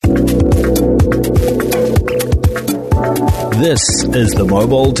This is the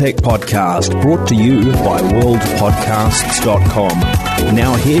Mobile Tech Podcast, brought to you by worldpodcasts.com.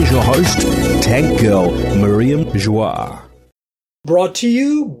 Now here's your host, Tech Girl, Miriam Joie. Brought to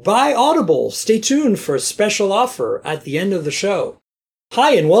you by Audible. Stay tuned for a special offer at the end of the show.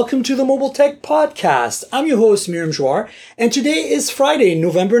 Hi, and welcome to the Mobile Tech Podcast. I'm your host, Miriam Joie, and today is Friday,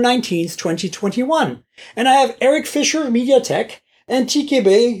 November 19th, 2021. And I have Eric Fisher of MediaTek and TK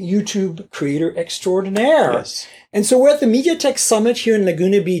Bay, YouTube creator extraordinaire. Yes. And so we're at the MediaTek Summit here in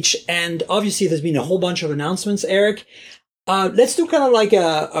Laguna Beach, and obviously there's been a whole bunch of announcements, Eric. Let's do kind of like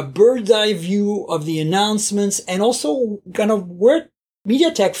a bird's eye view of the announcements and also kind of where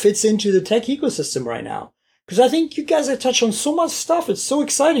MediaTek fits into the tech ecosystem right now. Because I think you guys have touched on so much stuff. It's so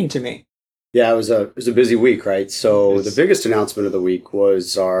exciting to me. Yeah, it was a busy week, right? So the biggest announcement of the week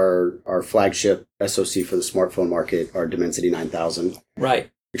was our flagship SoC for the smartphone market, our Dimensity 9000. Right.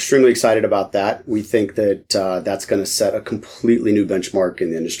 Extremely excited about that. We think that that's going to set a completely new benchmark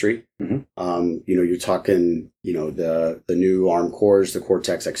in the industry. Mm-hmm. You're talking, the new ARM cores, the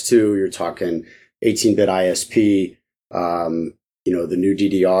Cortex X2. You're talking 18-bit ISP. The new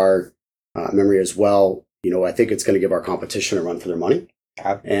DDR memory as well. I think it's going to give our competition a run for their money,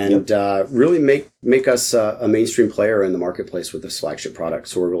 and really make us a mainstream player in the marketplace with this flagship product.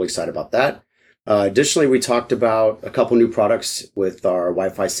 So we're really excited about that. Additionally, we talked about a couple new products with our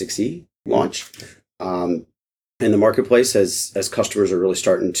Wi-Fi 6E launch in the marketplace. As customers are really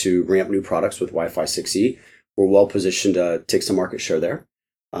starting to ramp new products with Wi-Fi 6E, we're well positioned to take some market share there.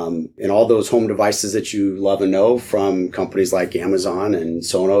 And all those home devices that you love and know from companies like Amazon and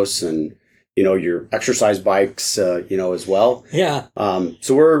Sonos and your exercise bikes, as well. Yeah.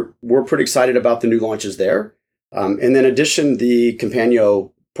 So we're pretty excited about the new launches there. And then in addition, the Companion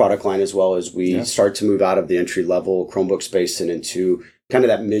product line, as well as we start to move out of the entry-level Chromebook space and into kind of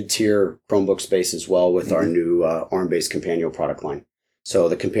that mid-tier Chromebook space as well with our new ARM-based Companion product line. So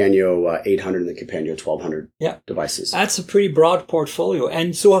the Companion 800 and the Companion 1200 devices. That's a pretty broad portfolio.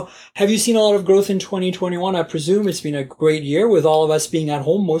 And so have you seen a lot of growth in 2021? I presume it's been a great year with all of us being at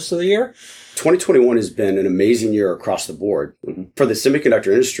home most of the year. 2021 has been an amazing year across the board. Mm-hmm. For the semiconductor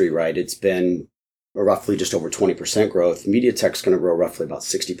industry, right, it's been roughly just over 20% growth. MediaTek's going to grow roughly about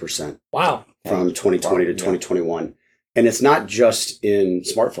 60%. Wow. From 2020 to 2021. And it's not just in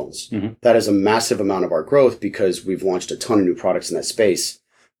smartphones. Mm-hmm. That is a massive amount of our growth because we've launched a ton of new products in that space.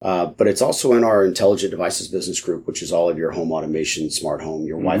 But it's also in our intelligent devices business group, which is all of your home automation, smart home,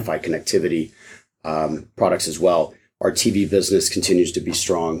 your Wi-Fi connectivity products as well. Our TV business continues to be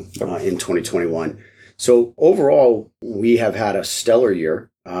strong in 2021. So overall, we have had a stellar year.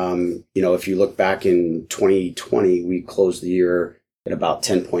 If you look back in 2020, we closed the year at about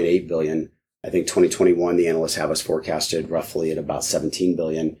 10.8 billion. I think 2021, the analysts have us forecasted roughly at about 17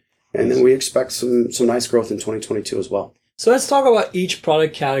 billion. And then we expect some nice growth in 2022 as well. So let's talk about each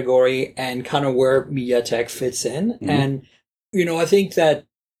product category and kind of where MediaTek fits in. Mm-hmm. And, I think that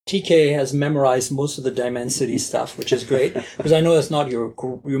TK has memorized most of the Dimensity stuff, which is great because I know that's not your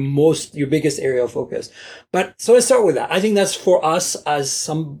biggest area of focus. But so let's start with that. I think that's for us as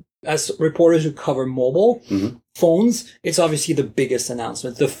reporters who cover mobile phones. It's obviously the biggest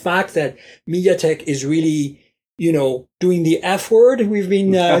announcement. The fact that MediaTek is really, doing the F word. We've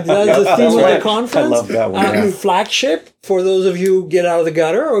been that's the theme of the conference. I love that one. Flagship for those of you who get out of the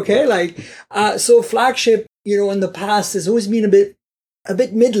gutter. Okay, so flagship. In the past has always been a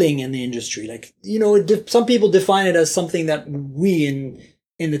bit middling in the industry. Some people define it as something that we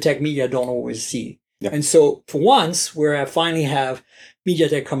in the tech media don't always see. Yep. And so for once, I finally have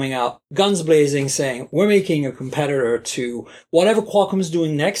MediaTek coming out, guns blazing, saying we're making a competitor to whatever Qualcomm's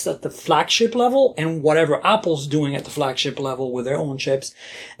doing next at the flagship level and whatever Apple's doing at the flagship level with their own chips.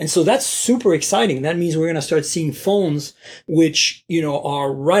 And so that's super exciting. That means we're going to start seeing phones which,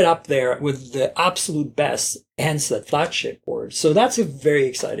 are right up there with the absolute best, hence that flagship word. So that's very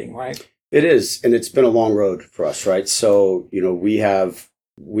exciting, right? It is. And it's been a long road for us, right? So,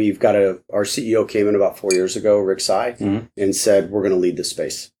 we've got our CEO came in about 4 years ago, Rick Tsai, and said, we're going to lead this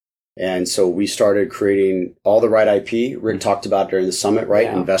space. And so we started creating all the right IP. Rick talked about during the summit, right?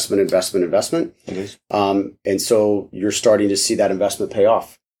 Yeah. Investment. And so you're starting to see that investment pay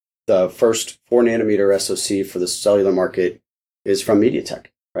off. The first 4 nanometer SoC for the cellular market is from MediaTek,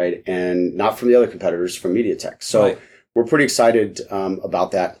 right? And not from the other competitors, from MediaTek. So we're pretty excited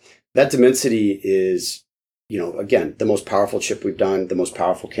about that. That Dimensity is, again, the most powerful chip we've done, the most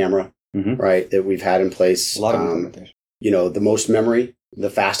powerful camera, right, that we've had in place. A lot of implementation. The most memory, the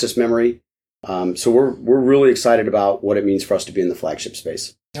fastest memory. So we're really excited about what it means for us to be in the flagship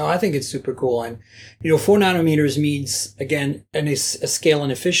space. No, I think it's super cool. And, 4 nanometers means, again, a scale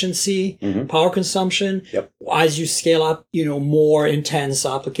in efficiency, power consumption. Yep. As you scale up, more intense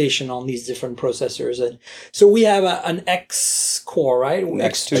application on these different processors. And so we have an X core, right?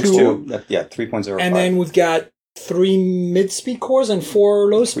 X2. Yeah, 3.05. And then we've got 3 mid-speed cores and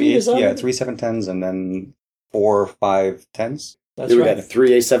 4 low-speed, is that Yeah, right? 3 710s and then 4 510s. That's we right. got 3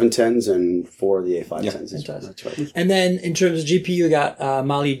 A710s and 4 of the A510s. Yeah, fantastic. That's right. And then in terms of GPU, you got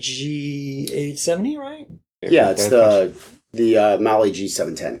Mali G870, right? Yeah, it's the Mali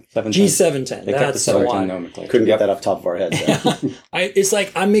G710. G710. They kept the That's the 710 one. nomenclature. Couldn't get that off the top of our heads. It's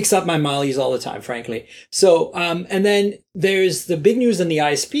like I mix up my Malis all the time, frankly. So, and then there's the big news in the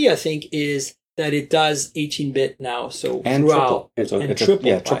ISP, I think, is that it does 18-bit now. So And throughout. triple. So And it's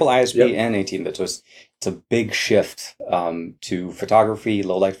triple, triple right. ISP Yep. and 18-bit. So it's a big shift to photography,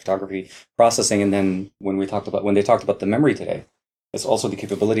 low light photography processing. And then when they talked about the memory today, it's also the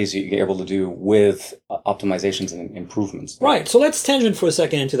capabilities you're able to do with optimizations and improvements. Right. So let's tangent for a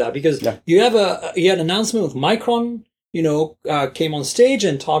second into that, because you had an announcement with Micron, came on stage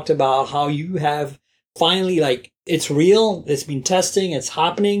and talked about how you have finally, it's real. It's been testing. It's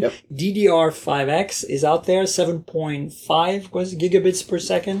happening. Yep. DDR5X is out there, 7.5 gigabits per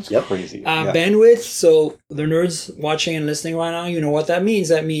second. Yep. Crazy. Bandwidth. So the nerds watching and listening right now, you know what that means.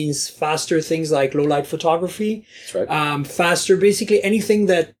 That means faster things like low light photography. That's right. Faster, basically anything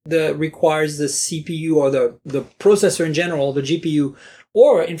that requires the CPU or the processor in general, the GPU,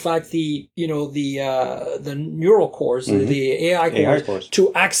 or in fact the neural cores, the AI cores,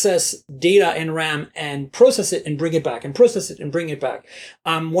 to access data in RAM and process it and bring it back and process it and bring it back.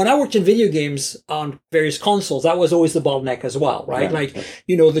 When I worked in video games on various consoles, that was always the bottleneck as well, right? The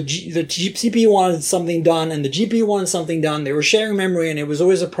CPU wanted something done and the GPU wanted something done. They were sharing memory, and it was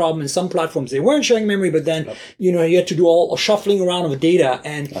always a problem in some platforms. They weren't sharing memory, but then you had to do all shuffling around of data,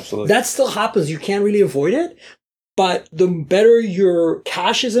 and that still happens. You can't really avoid it. But the better your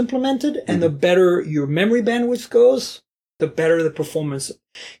cache is implemented and the better your memory bandwidth goes, the better the performance.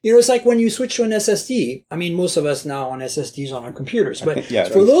 It's like when you switch to an SSD. I mean, most of us now on SSDs on our computers. But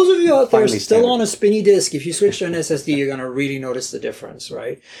for those of you out there still on a spinny disk, if you switch to an SSD, you're going to really notice the difference,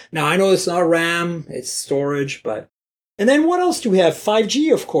 right? Now, I know it's not RAM, it's storage, but... And then what else do we have?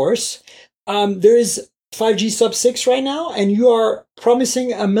 5G, of course. There is 5G sub-6 right now, and you are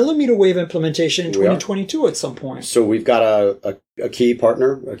promising a millimeter wave implementation in 2022 at some point. So we've got a key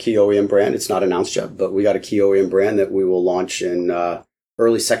partner, a key OEM brand. It's not announced yet, but we got a key OEM brand that we will launch in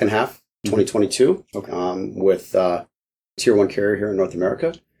early second half 2022 with tier 1 carrier here in North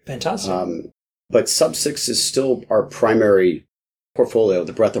America. Fantastic. But sub-6 is still our primary portfolio,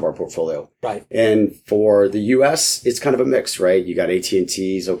 the breadth of our portfolio. Right. And for the US, it's kind of a mix, right? You got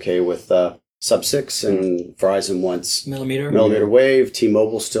AT&T's okay with sub-6, and Verizon wants millimeter wave.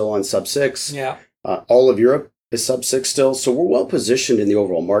 T-Mobile still on sub-6. Yeah. All of Europe is sub-6 still. So we're well positioned in the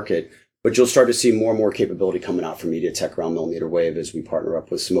overall market, but you'll start to see more and more capability coming out from MediaTek around millimeter wave as we partner up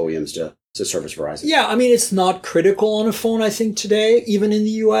with some OEMs to service Verizon. Yeah, I mean, it's not critical on a phone, I think, today, even in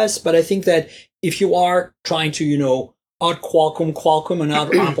the US, but I think that if you are trying to, out Qualcomm and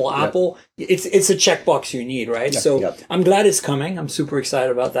out Apple, it's a checkbox you need, right? I'm glad it's coming. I'm super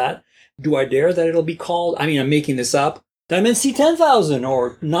excited about that. Do I dare that it'll be called? I mean, I'm making this up. Dimensity 10,000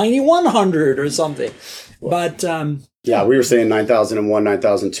 or 9100 or something. But we were saying 9001,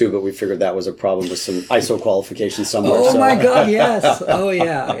 9002, but we figured that was a problem with some ISO qualification somewhere. Oh my God, yes. Oh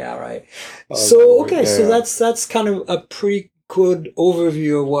yeah, right. So that's kind of a pretty good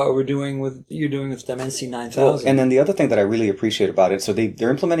overview of what you're doing with Dimensity 9000. Well, and then the other thing that I really appreciate about it, so they're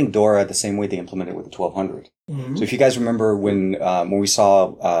implementing Dora the same way they implemented with the 1200. Mm-hmm. So if you guys remember when we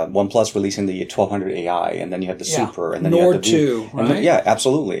saw OnePlus releasing the 1200 AI, and then you had the Super, and then Nord you had the 2, right? Then,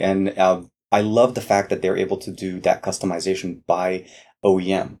 absolutely. And I love the fact that they're able to do that customization by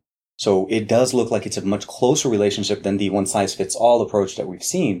OEM. So it does look like it's a much closer relationship than the one-size-fits-all approach that we've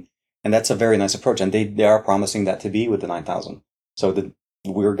seen. And that's a very nice approach. And they are promising that to be with the 9000. So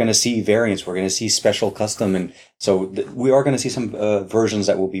we're going to see variants. We're going to see special custom. And so we are going to see some versions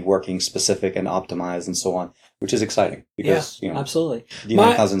that will be working specific and optimized and so on, which is exciting because, absolutely. The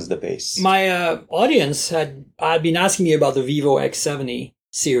 9000 is the base. My audience had been asking me about the Vivo X70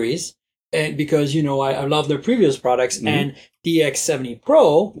 series. And because, I love their previous products, and the X70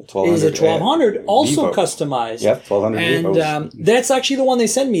 Pro is a 1200, also Vivo. Customized. Yeah, 1200. And that's actually the one they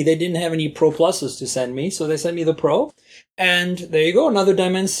sent me. They didn't have any Pro Pluses to send me, so they sent me the Pro. And there you go, another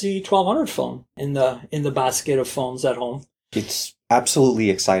Dimensity 1200 phone in the basket of phones at home. It's absolutely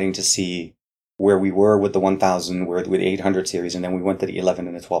exciting to see where we were with the 1000, with the 800 series, and then we went to the 11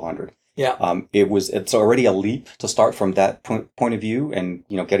 and the 1200. Yeah. It's already a leap to start from that point of view, and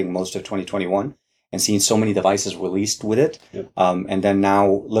getting most of 2021 and seeing so many devices released with it. Yep. And then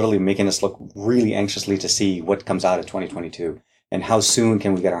now literally making us look really anxiously to see what comes out in 2022 and how soon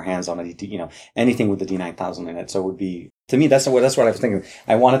can we get our hands on it, anything with the D9000 in it. So it would be, to me, that's what I was thinking.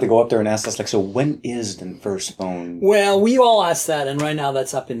 I wanted to go up there and ask us, so when is the first phone? Well, we all asked that, and right now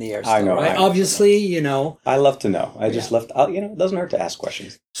that's up in the air still, I know, right? I know. Obviously, I love to know. I just left, it doesn't hurt to ask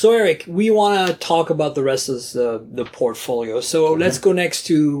questions. So, Eric, we want to talk about the rest of the portfolio. So let's go next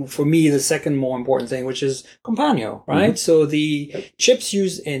to, for me, the second more important thing, which is Compagno, right? So the chips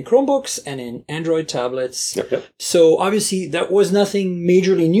used in Chromebooks and in Android tablets. Yep. So obviously, that was nothing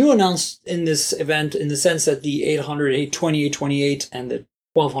majorly new announced in this event, in the sense that the 800, 820, 828, and the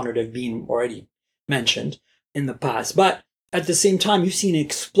 1200 have been already mentioned in the past. But at the same time, you've seen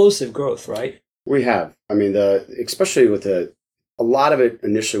explosive growth, right? We have. I mean, especially with a lot of it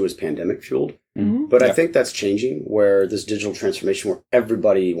initially was pandemic fueled, but I think that's changing, where this digital transformation, where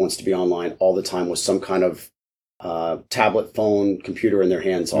everybody wants to be online all the time with some kind of tablet, phone, computer in their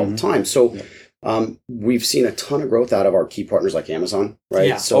hands all the time. So we've seen a ton of growth out of our key partners like Amazon, right?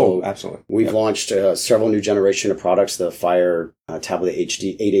 Yeah. So absolutely. we've launched several new generation of products: the Fire Tablet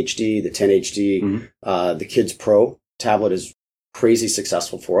HD, 8 HD, the 10 HD, the Kids Pro tablet is crazy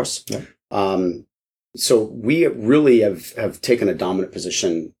successful for us. Yeah. So we really have taken a dominant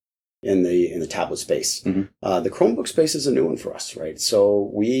position in the tablet space. The Chromebook space is a new one for us, right?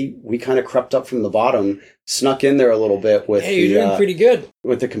 So we kind of crept up from the bottom, snuck in there a little bit with you're doing pretty good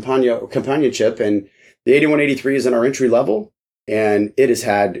with the companion chip, and the 8183 is in our entry level, and it has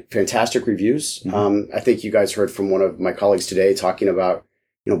had fantastic reviews. I think you guys heard from one of my colleagues today talking about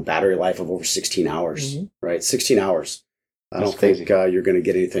battery life of over 16 hours, right? 16 hours. I don't think you're going to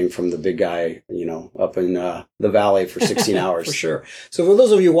get anything from the big guy, up in the valley for 16 hours. For sure. So for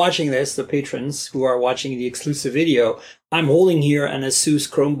those of you watching this, the patrons who are watching the exclusive video, I'm holding here an Asus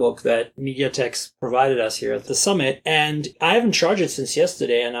Chromebook that MediaTek's provided us here at the summit, and I haven't charged it since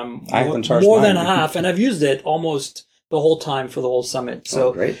yesterday, and I haven't charged more than half, and I've used it almost the whole time for the whole summit.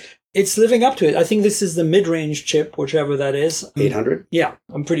 So great. It's living up to it. I think this is the mid-range chip, whichever that is. 800? Yeah,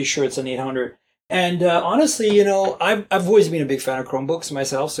 I'm pretty sure it's an 800. And honestly, I've always been a big fan of Chromebooks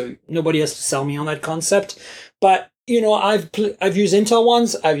myself, so nobody has to sell me on that concept. But I've used Intel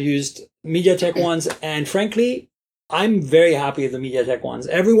ones, I've used MediaTek ones, and frankly, I'm very happy with the MediaTek ones.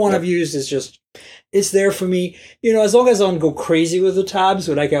 Every one I've used is just, it's there for me. As long as I don't go crazy with the tabs,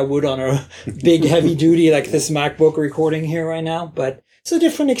 like I would on a big heavy duty like this MacBook recording here right now. But it's a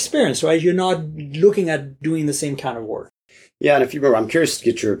different experience, right? You're not looking at doing the same kind of work. Yeah, and if you remember, I'm curious to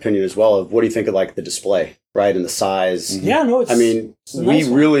get your opinion as well of what do you think of the display, right, and the size? Yeah, no, it's. I mean, it's a nice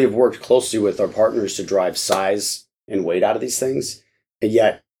we really have worked closely with our partners to drive size and weight out of these things, and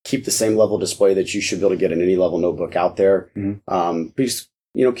yet keep the same level of display that you should be able to get in any level notebook out there. Because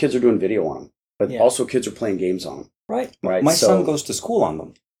kids are doing video on them, but also kids are playing games on them. Right. My son goes to school on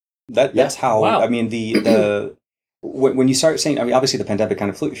them. That's how. Wow. I mean, the when you start saying, obviously the pandemic kind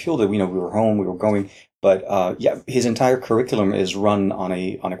of fueled it. We were home, we were going, but his entire curriculum is run on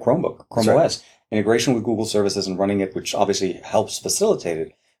a Chromebook, Chrome OS, integration with Google services and running it, which obviously helps facilitate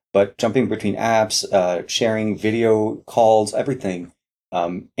it. But jumping between apps, sharing video calls, everything,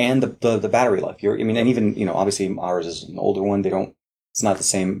 and the battery life. And even obviously ours is an older one. It's not the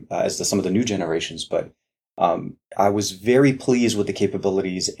same as some of the new generations, but I was very pleased with the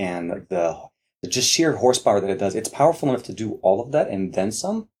capabilities and the just sheer horsepower that it does. It's powerful enough to do all of that and then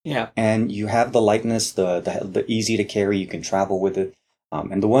some. Yeah. And you have the lightness, the easy to carry. You can travel with it.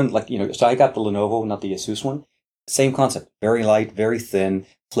 And the one so I got the Lenovo, not the Asus one. Same concept. Very light, very thin,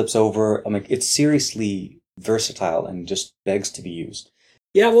 flips over. It's seriously versatile and just begs to be used.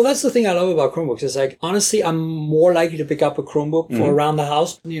 Yeah, well, that's the thing I love about Chromebooks. It's honestly, I'm more likely to pick up a Chromebook for around the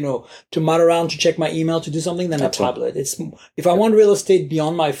house, to mutt around, to check my email, to do something than a tablet. If I want real estate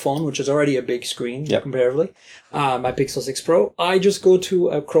beyond my phone, which is already a big screen comparatively, my Pixel 6 Pro, I just go to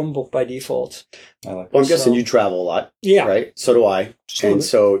a Chromebook by default. Well, I'm guessing you travel a lot. Yeah. Right? So do I. And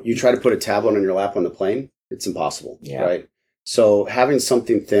so you try to put a tablet on your lap on the plane, it's impossible. Yeah. Right? So having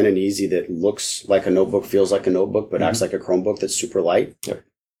something thin and easy that looks like a notebook, feels like a notebook, but acts like a Chromebook that's super light,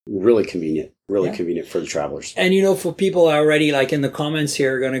 really convenient for the travelers. And, for people already in the comments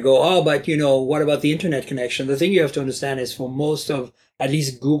here are going to go, but what about the internet connection? The thing you have to understand is for most of at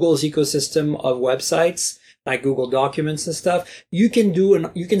least Google's ecosystem of websites, like Google Documents and stuff, you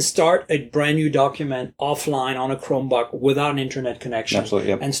can start a brand new document offline on a Chromebook without an internet connection. Absolutely,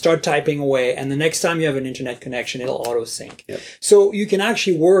 yep. And start typing away. And the next time you have an internet connection, it'll auto sync. Yep. So you can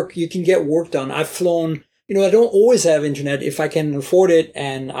actually you can get work done. I've flown, I don't always have internet. If I can afford it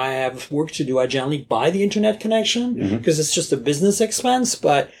and I have work to do, I generally buy the internet connection because it's just a business expense.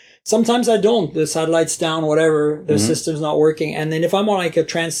 But sometimes I don't. The satellite's down, whatever, the system's not working. And then if I'm on like a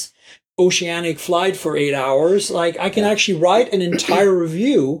transoceanic flight for 8 hours, like I can actually write an entire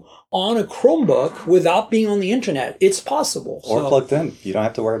review on a Chromebook without being on the internet. It's possible. Or plugged in. You don't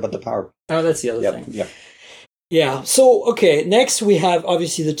have to worry about the power. Oh, that's the other thing. Yeah. Yeah. So, okay. Next, we have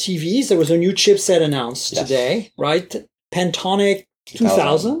obviously the TVs. There was a new chipset announced today, right? Pentonic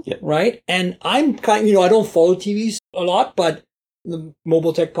 2000, right? And I'm kind, I don't follow TVs a lot, but the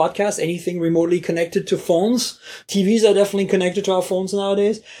Mobile Tech Podcast, anything remotely connected to phones, TVs are definitely connected to our phones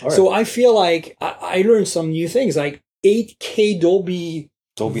nowadays. Right. So I feel like I learned some new things, like 8K Dolby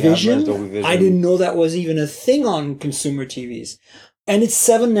Vision. I didn't know that was even a thing on consumer TVs. And it's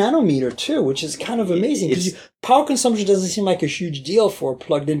 7 nanometer too, which is kind of amazing because power consumption doesn't seem like a huge deal for a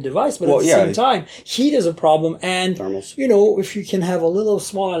plugged-in device, but at the same time, heat is a problem. And, thermals. If you can have a little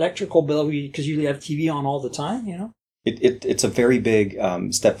small electrical bill because you have TV on all the time, It's a very big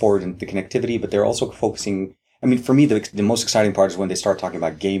step forward in the connectivity, but they're also focusing. I mean, for me, the most exciting part is when they start talking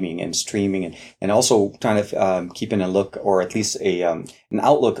about gaming and streaming and also trying to keep in a look or at least an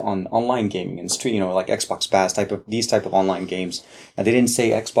outlook on online gaming and like Xbox Pass these type of online games. And they didn't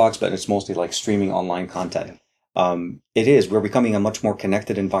say Xbox, but it's mostly like streaming online content. We're becoming a much more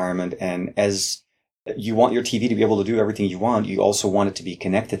connected environment. And as you want your TV to be able to do everything you want, you also want it to be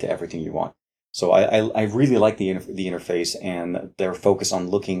connected to everything you want. So I really like the interface and their focus on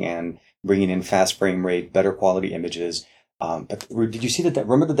looking and bringing in fast frame rate, better quality images. But did you see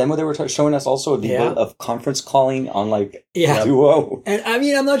remember the demo they were showing us also of conference calling on Duo? And I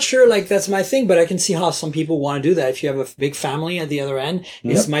mean, I'm not sure that's my thing, but I can see how some people want to do that. If you have a big family at the other end,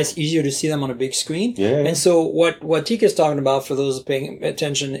 it's easier to see them on a big screen. Yeah. And so what Tika's talking about for those paying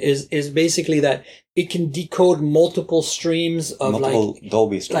attention is basically that it can decode multiple streams of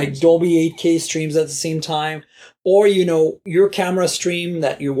Dolby streams. Like Dolby 8K streams at the same time. Or, your camera stream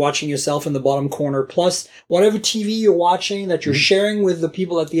that you're watching yourself in the bottom corner, plus whatever TV you're watching that you're sharing with the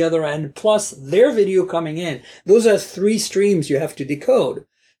people at the other end, plus their video coming in. Those are 3 streams you have to decode.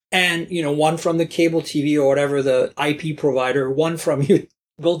 And, one from the cable TV or whatever the IP provider, one from your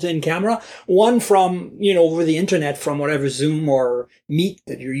built-in camera, one from, over the internet from whatever Zoom or Meet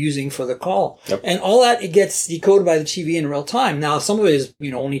that you're using for the call. Yep. And all that, it gets decoded by the TV in real time. Now, some of it is,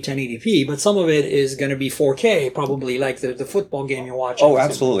 only 1080p, but some of it is going to be 4K, probably like the football game you're watching. Oh,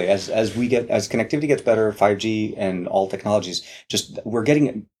 absolutely. As connectivity gets better, 5G and all technologies, we're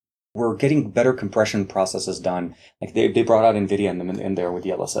getting better compression processes done. Like they brought out NVIDIA in there with the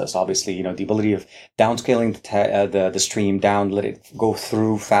LSS. Obviously, the ability of downscaling the stream down, let it go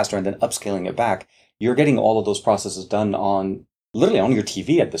through faster, and then upscaling it back. You're getting all of those processes done literally on your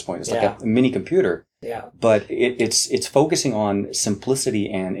TV at this point. It's like a mini computer. Yeah. But it's focusing on simplicity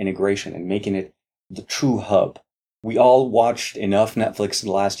and integration and making it the true hub. We all watched enough Netflix in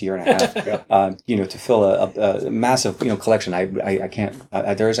the last year and a half, to fill a massive, collection. I can't.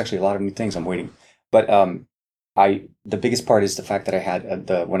 There's actually a lot of new things I'm waiting, but the biggest part is the fact that I had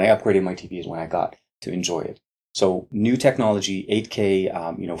when I upgraded my TV is when I got to enjoy it. So new technology, 8K,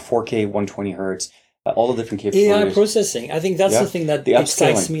 4K, 120 hertz, all the different capabilities. AI processing. I think that's the thing that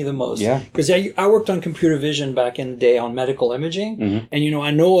excites me the most. Yeah. Because I worked on computer vision back in the day on medical imaging, and I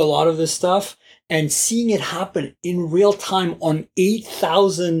know a lot of this stuff. And seeing it happen in real time on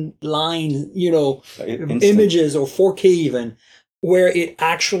 8,000 line, images or 4K even, where it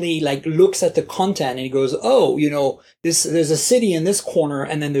actually looks at the content and it goes, oh, there's a city in this corner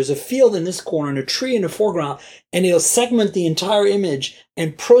and then there's a field in this corner and a tree in the foreground, and it'll segment the entire image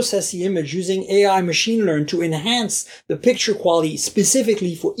and process the image using AI machine learn to enhance the picture quality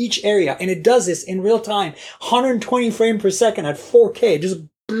specifically for each area. And it does this in real time, 120 frames per second at 4K. It just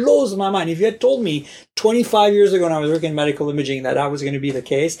blows my mind. If you had told me 25 years ago when I was working in medical imaging that was going to be the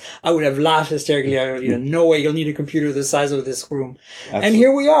case, I would have laughed hysterically. I would, no way, you'll need a computer the size of this room. Absolutely. And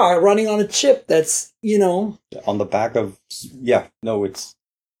here we are running on a chip that's, on the back of, it's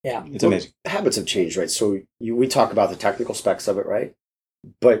amazing. Habits have changed, right? So we talk about the technical specs of it, right?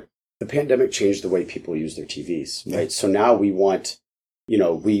 But the pandemic changed the way people use their TVs, right? So now we want,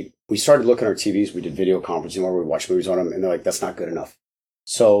 we started looking at our TVs, we did video conferencing where we watch movies on them, and they're like, that's not good enough.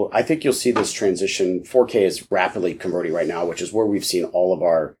 So I think you'll see this transition. 4K is rapidly converting right now, which is where we've seen all of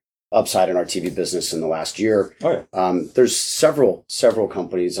our upside in our TV business in the last year. Oh, yeah. There's several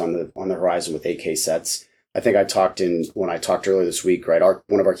companies on the horizon with 8K sets. I think when I talked earlier this week, right?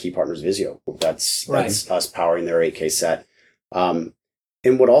 One of our key partners, Vizio. That's us powering their 8K set.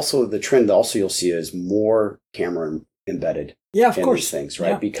 And what also the trend also you'll see is more camera embedded. Yeah, of in course. These things,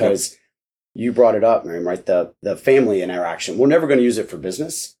 right? Yeah. Because you brought it up, Miriam, right? The family interaction. We're never going to use it for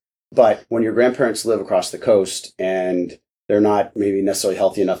business, but when your grandparents live across the coast and they're not maybe necessarily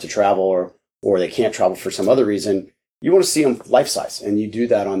healthy enough to travel, or they can't travel for some other reason, you want to see them life size, and you do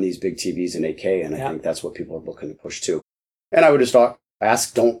that on these big TVs in 8K, and I think that's what people are looking to push to. And I would just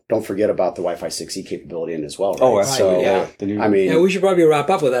ask, don't forget about the Wi-Fi 6E capability in as well. Right? Oh, absolutely. So, we should probably wrap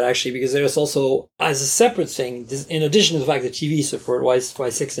up with that actually, because there's also, as a separate thing, in addition to the fact that TV support Wi-Fi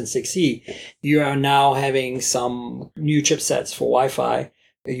 6 and 6E, you are now having some new chipsets for Wi-Fi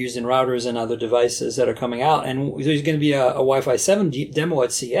used in routers and other devices that are coming out, and there's going to be a Wi-Fi 7 demo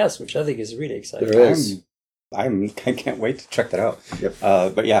at CES, which I think is really exciting. There is. I can't wait to check that out. Yep.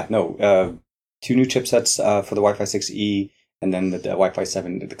 But yeah, no, 2 new chipsets for the Wi-Fi 6E, and then the Wi-Fi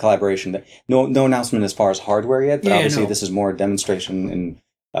 7, the collaboration. No announcement as far as hardware yet, but obviously this is more a demonstration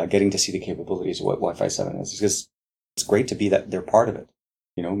and getting to see the capabilities of what Wi-Fi 7 is. Because it's great to be that they're part of it.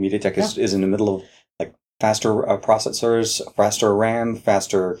 You know, MediaTek is in the middle of like faster processors, faster RAM,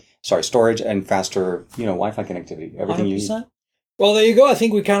 storage, and faster, Wi-Fi connectivity. Everything 100%. You need. Well, there you go. I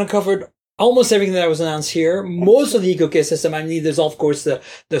think we kind of covered almost everything that was announced here. Most of the ecosystem. I mean, there's of course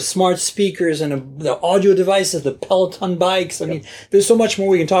the smart speakers and the audio devices, the Peloton bikes. I mean, there's so much more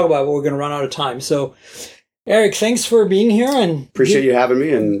we can talk about, but we're going to run out of time. So, Eric, thanks for being here and appreciate you having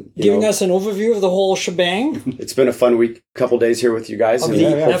me and giving us an overview of the whole shebang. It's been a fun week, couple days here with you guys, and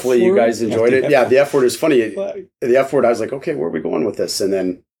hopefully you guys enjoyed it. Yeah, the F word is funny. The F word, I was like, okay, where are we going with this? And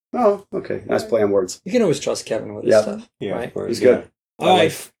then, okay, nice play on words. You can always trust Kevin with this stuff. Yeah, right? He's good. All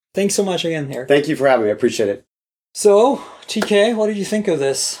right. Thanks so much again, Eric. Thank you for having me. I appreciate it. So, TK, what did you think of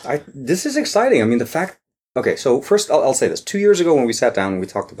this? This is exciting. I mean, the fact... Okay, so first I'll say this. 2 years ago when we sat down and we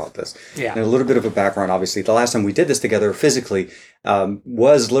talked about this, and a little bit of a background, obviously, the last time we did this together physically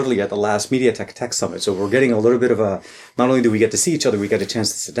was literally at the last MediaTek Tech Summit. So we're getting a little bit of a... Not only do we get to see each other, we get a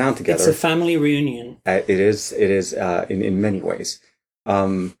chance to sit down together. It's a family reunion. It is in many ways.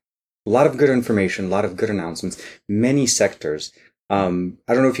 A lot of good information, a lot of good announcements, many sectors. I don't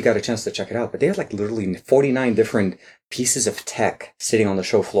know if you got a chance to check it out, but they had like literally 49 different pieces of tech sitting on the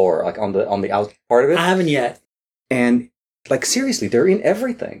show floor, like on the out part of it. I haven't yet. And like seriously, they're in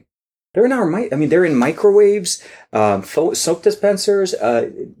everything. They're in they're in microwaves, soap dispensers.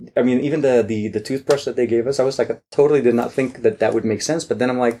 Even the toothbrush that they gave us, I was like, I totally did not think that would make sense. But then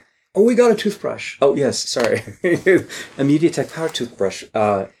I'm like, oh, we got a toothbrush. Oh yes, sorry, a MediaTek Power toothbrush.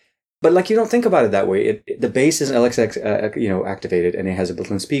 But like you don't think about it that way. The base is LXX, activated, and it has a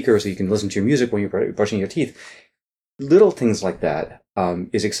built-in speaker, so you can listen to your music when you're brushing your teeth. Little things like that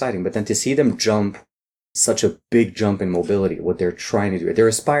is exciting. But then to see them jump such a big jump in mobility, what they're trying to do, they're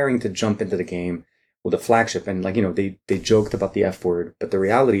aspiring to jump into the game with a flagship, and they joked about the F word, but the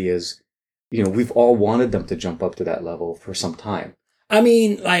reality is, we've all wanted them to jump up to that level for some time. I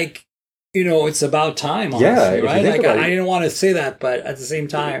mean, it's about time, honestly, right? Like, I didn't want to say that, but at the same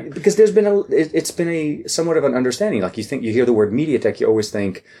time, because it's been a somewhat of an understanding. Like you hear the word MediaTek, you always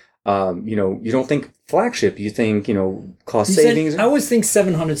think, you don't think flagship, you think, cost savings. I always think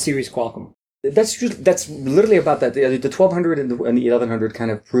 700 series Qualcomm. That's literally about that. The 1200 and the 1100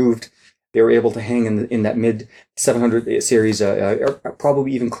 kind of proved they were able to hang in that mid 700 series, or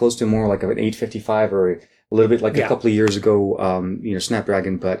probably even close to more like an 855 or a little bit like a couple of years ago,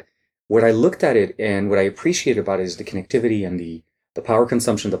 Snapdragon, but. What I looked at it and what I appreciate about it is the connectivity and the power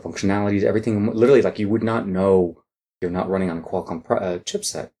consumption, the functionalities, everything. Literally, like you would not know you're not running on a Qualcomm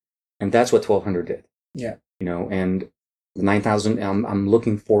chipset, and that's what 1200 did. Yeah, and the 9000. I'm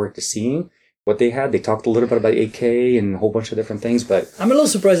looking forward to seeing what they had. They talked a little bit about 8K and a whole bunch of different things, but I'm a little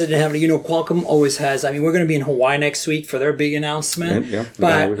surprised they didn't have it. Qualcomm always has. I mean, we're going to be in Hawaii next week for their big announcement,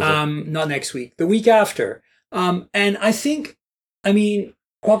 but not next week, the week after. And I think,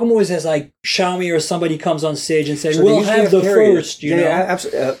 Qualcomm always has like Xiaomi or somebody comes on stage and says, we'll have the first, absolutely.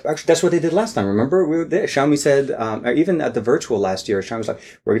 Actually, that's what they did last time. Remember? Xiaomi said, even at the virtual last year, Xiaomi was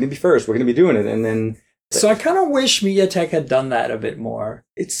like, we're going to be first. We're going to be doing it. And then... So I kind of wish MediaTek had done that a bit more.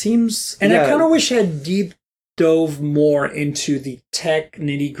 It seems... And I kind of wish it had deep dove more into the tech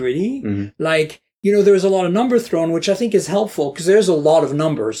nitty gritty. Mm-hmm. Like... there's a lot of number thrown, which I think is helpful because there's a lot of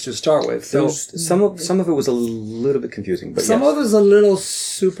numbers to start with. So some of it was a little bit confusing, but some of it was a little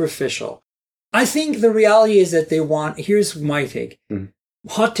superficial. I think the reality is that here's my take. Mm-hmm.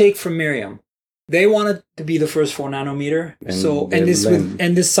 Hot take from Miriam. They wanted to be the first 4 nanometer.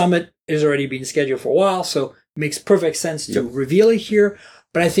 And this summit is already being scheduled for a while, so it makes perfect sense to reveal it here.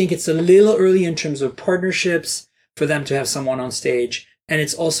 but I think it's a little early in terms of partnerships for them to have someone on stage. And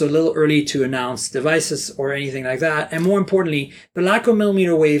it's also a little early to announce devices or anything like that. And more importantly, the lack of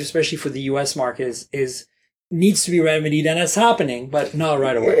millimeter wave, especially for the US market, is needs to be remedied, and it's happening, but not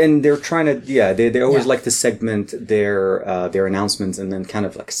right away. And they're trying to, they always like to segment their announcements and then kind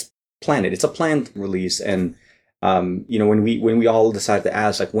of like plan it. It's a planned release, and when we all decided to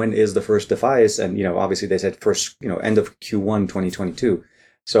ask, like, when is the first device, and obviously they said first, end of Q1 2022.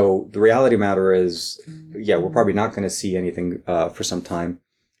 So the reality matter is, we're probably not going to see anything for some time.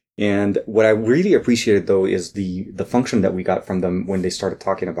 And what I really appreciated though is the function that we got from them when they started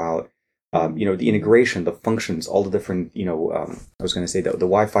talking about the integration, the functions, all the different, I was going to say the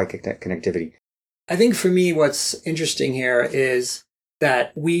Wi-Fi connectivity. I think for me, what's interesting here is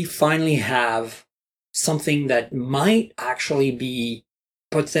that we finally have something that might actually be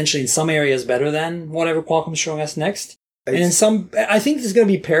potentially in some areas better than whatever Qualcomm's showing us next. And in some, I think there's going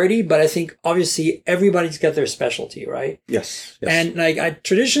to be parity, but I think obviously everybody's got their specialty, right? Yes. And like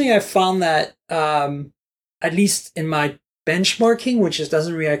traditionally I found that, at least in my benchmarking, which just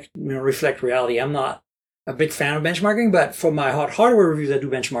doesn't reflect reality. I'm not a big fan of benchmarking, but for my hardware reviews, I do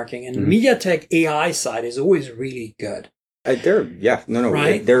benchmarking, and MediaTek AI side is always really good. Right? They're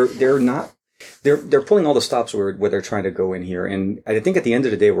pulling all the stops where they're trying to go in here, and I think at the end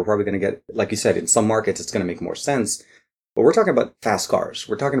of the day, we're probably going to get, like you said, in some markets, it's going to make more sense. But we're talking about fast cars.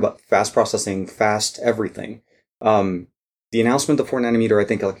 We're talking about fast processing, fast everything. The announcement of 4 nanometer, I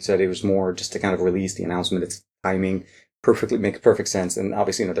think, like you said, it was more just to kind of release the announcement. Its timing makes perfect sense. And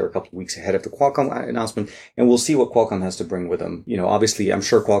obviously, they're a couple of weeks ahead of the Qualcomm announcement, and we'll see what Qualcomm has to bring with them. Obviously, I'm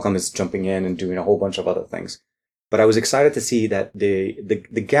sure Qualcomm is jumping in and doing a whole bunch of other things. But I was excited to see that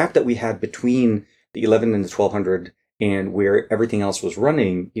the gap that we had between the 11 and the 1200 and where everything else was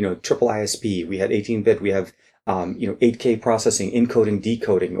running, triple ISP, we had 18-bit, we have 8K processing, encoding,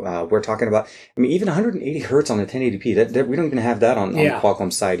 decoding. We're talking about, even 180 hertz on the 1080p. That we don't even have that on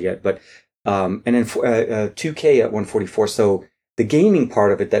Qualcomm's side yet. But and then 2K at 144. So the gaming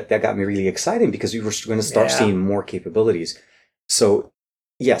part of it that got me really excited because we were going to start seeing more capabilities. So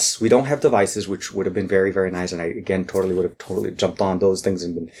yes, we don't have devices, which would have been very, very nice. And I again would have totally jumped on those things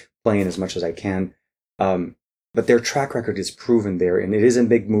and been playing as much as I can. But their track record is proven there, and it is a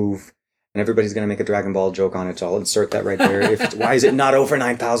big move. And everybody's going to make a Dragon Ball joke on it, so I'll insert that right there. Why is it not over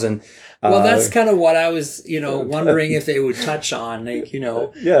 9,000? Well, that's kind of what I was, wondering if they would touch on,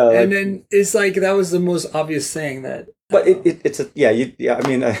 Yeah. And then it's like that was the most obvious thing that. But it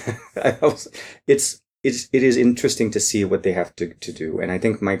is interesting to see what they have to do, and I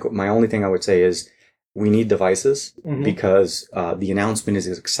think my only thing I would say is we need devices because the announcement is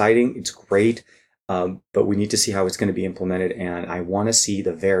exciting, it's great. But we need to see how it's going to be implemented, and I want to see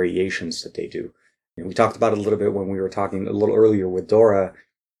the variations that they do. We talked about it a little bit when we were talking a little earlier with Dora,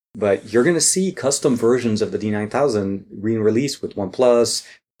 but you're going to see custom versions of the D9000 re-released with OnePlus,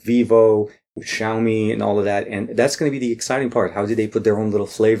 Vivo, with Xiaomi, and all of that, and that's going to be the exciting part. How do they put their own little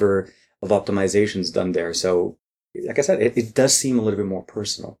flavor of optimizations done there? So, like I said, it does seem a little bit more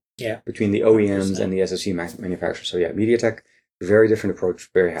personal between the OEMs 100%. And the SoC manufacturers. So MediaTek, very different approach,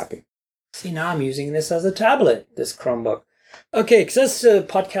 very happy. See, now I'm using this as a tablet, this Chromebook. Okay, because that's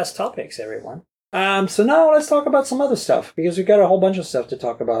podcast topics, everyone. So now let's talk about some other stuff, because we've got a whole bunch of stuff to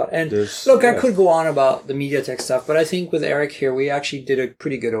talk about. And I could go on about the MediaTek stuff, but I think with Eric here, we actually did a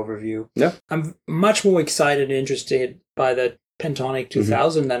pretty good overview. Yeah. I'm much more excited and interested by the Pentonic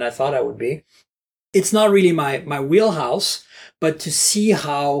 2000 than I thought I would be. It's not really my wheelhouse, but to see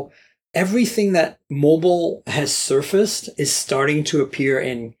how everything that mobile has surfaced is starting to appear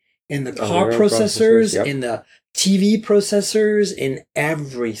in the car processors, in the TV processors, in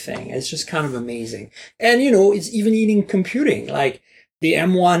everything. It's just kind of amazing. And, it's even eating computing. Like the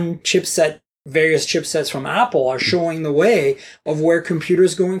M1 chipset, various chipsets from Apple are showing the way of where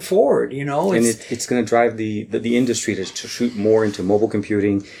computers going forward, And it's going to drive the industry to shoot more into mobile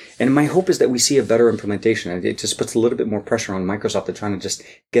computing. And my hope is that we see a better implementation. It just puts a little bit more pressure on Microsoft to trying to just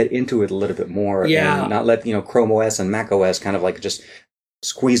get into it a little bit more. And not let, Chrome OS and Mac OS kind of like just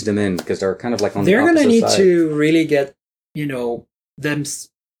squeeze them in, because they're kind of like on the opposite side. They're going to need to really get,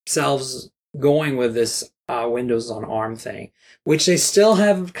 themselves going with this Windows on ARM thing, which they still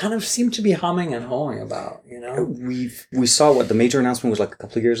have kind of seem to be humming and hawing about, We saw what the major announcement was like a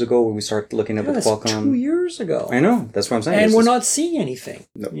couple of years ago when we started looking at with Qualcomm. 2 years ago. I know, that's what I'm saying. And we're not seeing anything.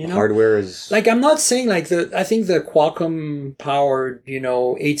 Hardware is... Like, I'm not saying I think the Qualcomm powered,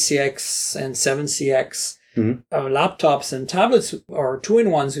 8CX and 7CX laptops and tablets or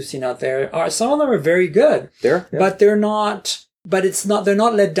 2-in-1s we've seen out there some of them are very good. But they're not but they're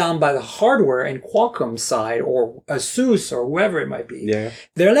not let down by the hardware and Qualcomm side or Asus or whoever it might be. Yeah.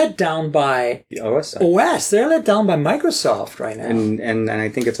 They're let down by the OS side. They're let down by Microsoft right now. And I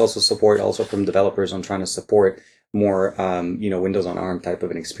think it's also support also from developers on trying to support more, Windows on ARM type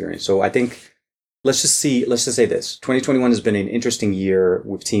of an experience. So I think let's just say this. 2021 has been an interesting year.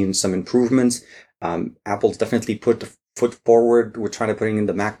 We've seen some improvements. Apple's definitely put the foot forward. We're trying to put in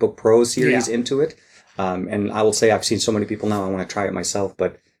the MacBook Pro series into it. And I will say I've seen so many people now, I want to try it myself,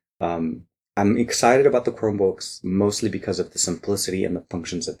 but I'm excited about the Chromebooks mostly because of the simplicity and the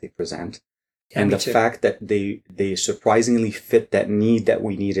functions that they present. Yeah, and the too. fact that they surprisingly fit that need that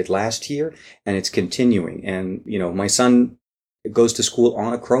we needed last year, and it's continuing. And, my son goes to school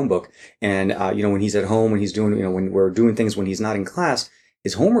on a Chromebook, and, when he's at home, when he's doing, when we're doing things when he's not in class,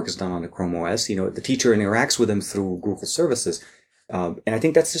 his homework is done on the Chrome OS. The teacher interacts with him through Google services. And I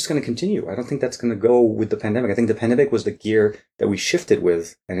think that's just going to continue. I don't think that's going to go with the pandemic. I think the pandemic was the gear that we shifted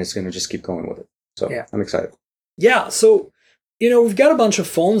with, and it's going to just keep going with it. So I'm excited. Yeah. So, we've got a bunch of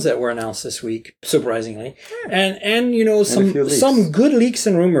phones that were announced this week, surprisingly. And some good leaks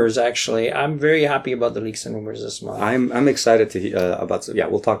and rumors, actually. I'm very happy about the leaks and rumors this month. I'm excited to about,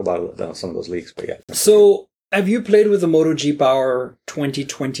 we'll talk about some of those leaks, but yeah. So, have you played with the Moto G Power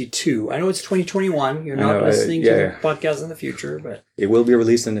 2022? I know it's 2021. You're not listening to the podcast in the future, but it will be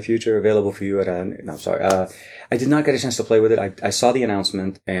released in the future, available for you at I did not get a chance to play with it. I saw the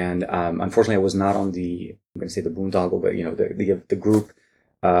announcement, and unfortunately, I was not on the boondoggle, but the group.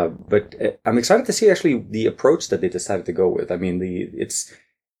 But I'm excited to see actually the approach that they decided to go with. I mean,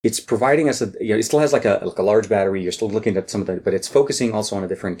 it's providing us it still has like a large battery. You're still looking at some of that, but it's focusing also on a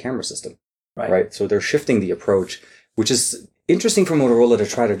different camera system. Right. So they're shifting the approach, which is interesting for Motorola to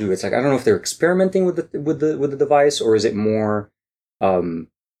try to do. It's like, I don't know if they're experimenting with the device, or is it more, I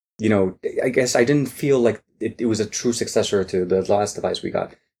guess I didn't feel like it was a true successor to the last device we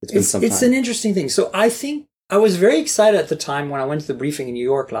got. It's been some time. It's an interesting thing. So I think I was very excited at the time when I went to the briefing in New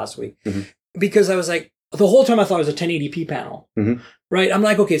York last week, because I was like, the whole time I thought it was a 1080p panel, right? I'm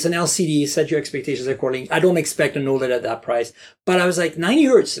like, okay, it's an LCD, set your expectations accordingly. I don't expect an OLED at that price, but I was like, 90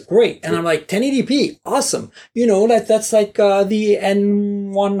 hertz, great. And I'm like, 1080p, awesome. That's like the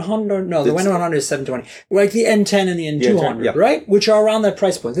N100, no, the N100 is 720, like the N10 and the N200, right? Which are around that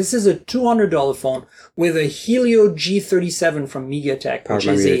price point. This is a $200 phone with a Helio G37 from MediaTek, which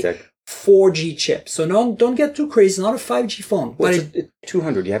is a 4G chip. So don't get too crazy. It's not a 5G phone. Well, it's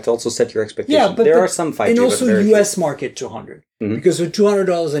 200. You have to also set your expectations. Yeah, but there are some 5G. And also US market 200. Because with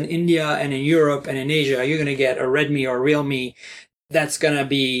 $200 in India and in Europe and in Asia, you're going to get a Redmi or a Realme that's going to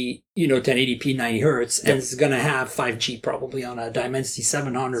be, 1080p 90 hertz, and it's going to have 5G probably on a Dimensity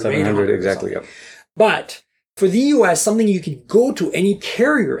 700 or 800. Exactly. Yep. But for the US, something you can go to any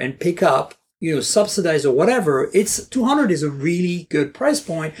carrier and pick up, subsidized or whatever, 200 is a really good price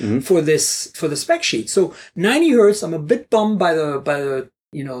point for the spec sheet. So 90 hertz, I'm a bit bummed by the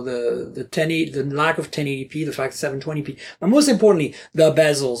 1080, the lack of 1080p, the fact 720p, but most importantly, the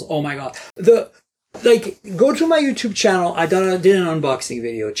bezels. Oh my God. Go to my YouTube channel. I did an unboxing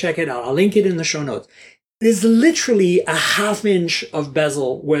video. Check it out. I'll link it in the show notes. There's literally a half inch of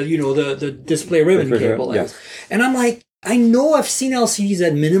bezel where, the display ribbon cable is. And I'm like, I know I've seen LCDs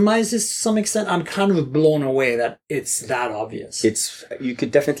that minimize this to some extent. I'm kind of blown away that it's that obvious. You could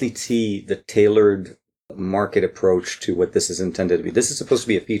definitely see the tailored market approach to what this is intended to be. This is supposed to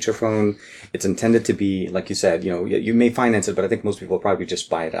be a feature phone. It's intended to be, like you said, you may finance it, but I think most people probably just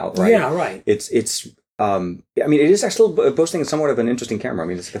buy it outright. Yeah, right. It is actually boasting somewhat of an interesting camera. I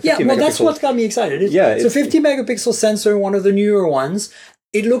mean, it's like a 50 megapixel. That's what got me excited. It's a 50 megapixel sensor, one of the newer ones.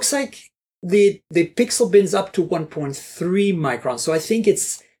 It looks like the pixel bins up to 1.3 microns. So I think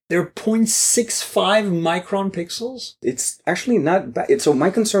they're 0.65 micron pixels. It's actually not bad. So my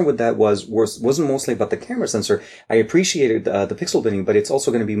concern with that wasn't mostly about the camera sensor. I appreciated the pixel binning, but it's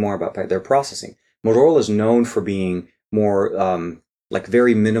also going to be more about their processing. Motorola is known for being more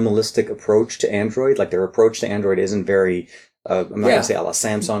very minimalistic approach to Android. Like their approach to Android isn't very I'm not going to say a la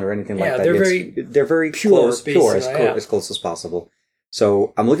Samsung or anything like that. They're very pure, as close as possible.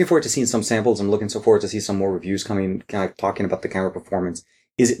 So I'm looking forward to seeing some samples. I'm looking forward to see some more reviews coming, kind of talking about the camera performance.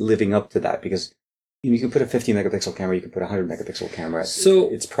 Is it living up to that? Because you can put a 50 megapixel camera, you can put a 100 megapixel camera. So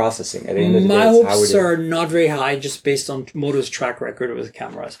it's processing. At the end of the day, my hopes are not very high, just based on Moto's track record with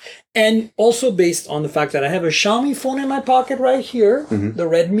cameras, and also based on the fact that I have a Xiaomi phone in my pocket right here, the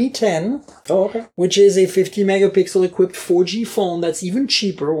Redmi 10. Oh, okay. Which is a 50 megapixel equipped 4G phone that's even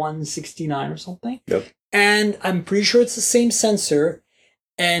cheaper, $169 or something. Yep. And I'm pretty sure it's the same sensor.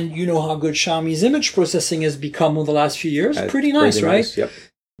 And you know how good Xiaomi's image processing has become over the last few years. Pretty nice, right? Nice. Yep.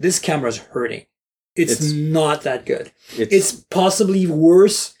 This camera's hurting. It's not that good. It's possibly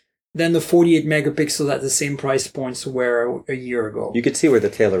worse than the 48 megapixels at the same price points were a year ago. You could see where the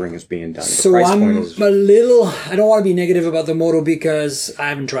tailoring is being done. So I'm I don't want to be negative about the Moto because I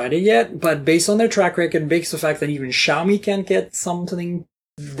haven't tried it yet, but based on their track record, based on the fact that even Xiaomi can't get something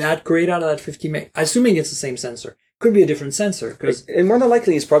that great out of that 50 meg, assuming it's the same sensor. Could be a different sensor. And more than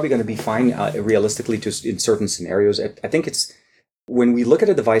likely, it's probably going to be fine realistically just in certain scenarios. I think it's, when we look at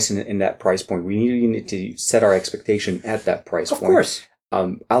a device in that price point, we need to set our expectation at that price point. Of course.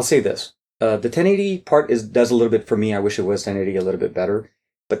 I'll say this. The 1080 part does a little bit for me. I wish it was 1080 a little bit better.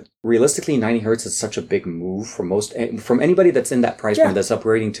 But realistically, 90 hertz is such a big move from anybody that's in that price point that's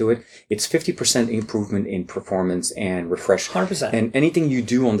upgrading to it. It's 50% improvement in performance and refresh. 100%. And anything you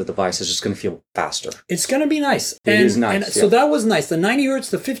do on the device is just going to feel faster. It's going to be nice. It is nice. And so that was nice. The 90 hertz,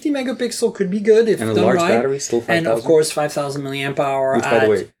 the 50 megapixel could be good if and done a large right. battery, still 5,000. And of course, 5,000 milliamp hour. Which, by the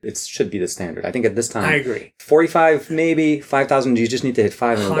way, it should be the standard. I think at this time, I agree. 45, maybe 5,000. You just need to hit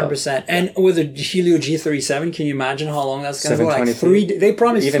 5 and 100%. And with a Helio G37, can you imagine how long that's going to go? Like 3. They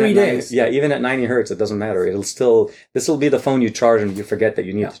promised 3 days. Even at 90 hertz, it doesn't matter. This will be the phone you charge and you forget that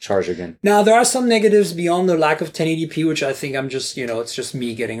you need to charge again. Now, there are some negatives beyond the lack of 1080p, which I think I'm just, it's just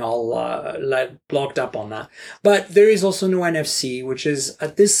me getting all blocked up on that. But there is also no NFC, which is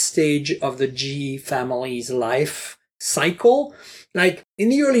at this stage of the G family's life cycle. Like in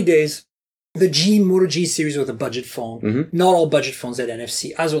the early days, the Moto G series was a budget phone. Mm-hmm. Not all budget phones had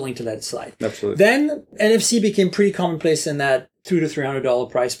NFC. I was willing to let it slide. Absolutely. Then NFC became pretty commonplace in that $200 to $300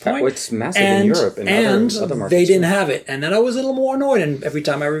 price point. It's massive in Europe and other markets. They didn't have it. And then I was a little more annoyed. And every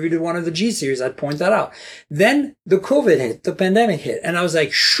time I reviewed one of the G series, I'd point that out. Then the COVID hit, the pandemic hit. And I was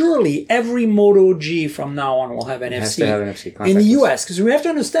like, surely every Moto G from now on will have NFC. It has to have NFC in the US. Because we have to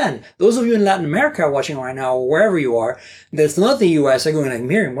understand, those of you in Latin America watching right now, or wherever you are, that's not the US, are going like,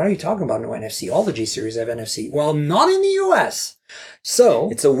 Miriam, what are you talking about? No NFC. All the G series have NFC. Well, not in the US. So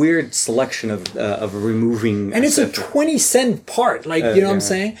it's a weird selection of removing, and it's a 20-cent part, you know what I'm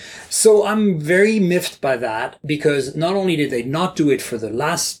saying? So I'm very miffed by that because not only did they not do it for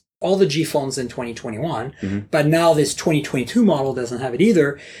all the G phones in 2021, mm-hmm. but now this 2022 model doesn't have it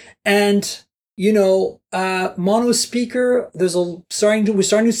either. And mono speaker, we're starting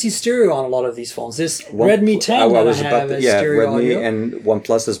to see stereo on a lot of these phones. This Redmi 10 that I have is stereo Redmi audio. And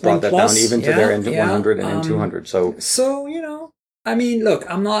OnePlus has brought that down even to their N100 and N200. So I mean, look,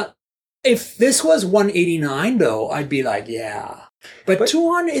 if this was $189 though, I'd be like, yeah. But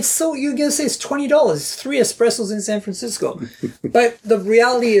 200, you're going to say it's $20. It's 3 espressos in San Francisco. But the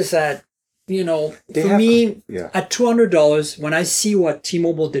reality is that, for me, at $200, when I see what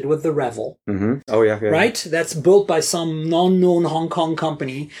T-Mobile did with the Revel, mm-hmm. Oh yeah, right? That's built by some non-known Hong Kong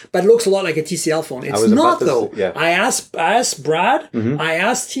company, but it looks a lot like a TCL phone. It's not though. I asked Brad, mm-hmm. I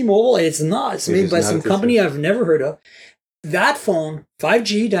asked T-Mobile, it's not. It's made by some company I've never heard of. That phone,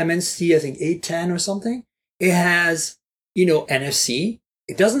 5G Dimensity, I think 810 or something, it has, NFC.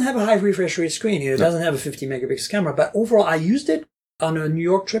 It doesn't have a high refresh rate screen. It doesn't have a 50 megapixel camera. But overall, I used it on a New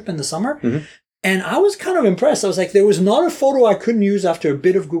York trip in the summer. Mm-hmm. And I was kind of impressed. I was like, there was not a photo I couldn't use after a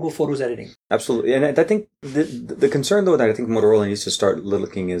bit of Google Photos editing. Absolutely. And I think the concern, though, that I think Motorola needs to start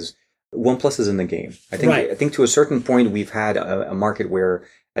looking is OnePlus is in the game. I think to a certain point, we've had a market where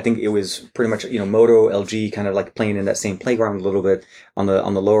I think it was pretty much, Moto, LG kind of like playing in that same playground a little bit on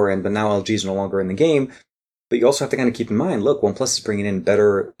the lower end, but now LG is no longer in the game. But you also have to kind of keep in mind, look, OnePlus is bringing in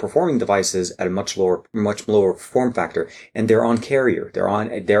better performing devices at a much lower form factor, and they're on carrier.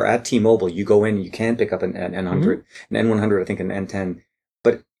 They're at T-Mobile. You go in, you can pick up an N100, mm-hmm. an N100, I think an N10.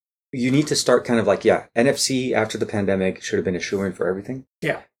 But you need to start kind of like, NFC after the pandemic should have been a shoo-in for everything.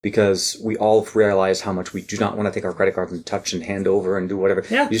 Yeah. Because we all realized how much we do not want to take our credit cards and touch and hand over and do whatever.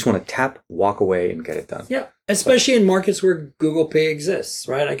 Yeah. You just want to tap, walk away, and get it done. Yeah. Especially in markets where Google Pay exists,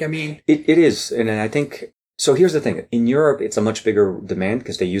 right? It is. And I think, so here's the thing. In Europe, it's a much bigger demand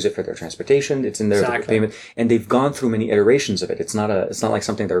because they use it for their transportation. It's in their payment. And they've gone through many iterations of it. It's not like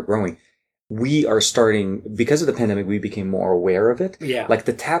something they're growing. We are starting, because of the pandemic, we became more aware of it. Yeah. Like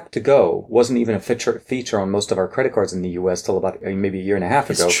the tap to go wasn't even a feature on most of our credit cards in the US till about maybe a year and a half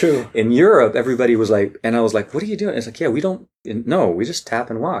ago. It's true. In Europe, everybody was like, and I was like, what are you doing? It's like, we just tap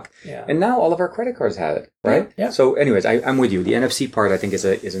and walk. Yeah. And now all of our credit cards have it, right? Yeah. So anyways, I'm with you. The NFC part, I think, is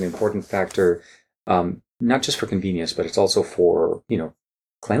an important factor, not just for convenience, but it's also for,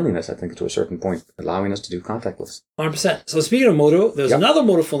 cleanliness, I think, to a certain point, allowing us to do contactless. 100%. So speaking of Moto, there's another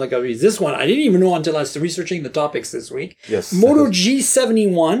Moto phone that got released. This one, I didn't even know until I was researching the topics this week. Yes. Moto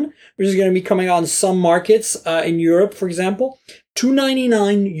G71, which is going to be coming out in some markets in Europe, for example.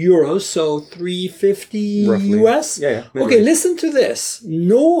 €299, so $350 US. Yeah. Okay, listen to this.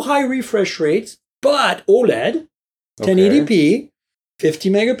 No high refresh rates, but OLED, 1080p, 50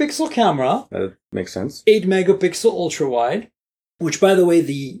 megapixel camera. That makes sense. 8 megapixel ultra wide, which, by the way,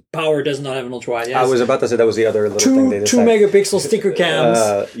 the Power does not have an ultra wide. I was about to say that was the other little thing they Two decided. megapixel sticker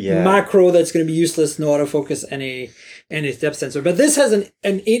cams, Yeah. macro that's going to be useless, no autofocus, and a depth sensor. But this has an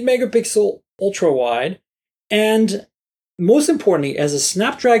 8 megapixel ultra wide, and most importantly, as a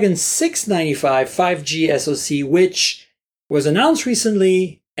Snapdragon 695 5G SoC, which was announced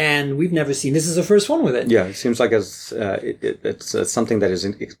recently, and we've never seen. This is the first one with it. Yeah, it seems like it's something that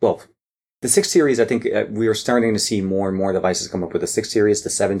is well. The 6 series, I think we are starting to see more and more devices come up with the 6 series, the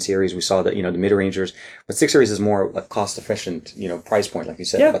 7 series. We saw that, the mid-rangers. But 6 series is more like cost-efficient, price point, like you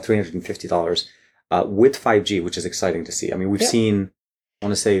said, about $350 with 5G, which is exciting to see. I mean, we've seen, I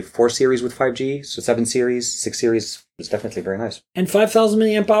want to say, 4 series with 5G, so 7 series, 6 series is definitely very nice. And 5,000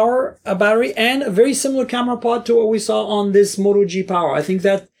 milliamp hour battery, and a very similar camera pod to what we saw on this Moto G Power. I think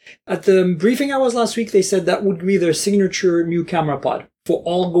that at the briefing I was last week, they said that would be their signature new camera pod for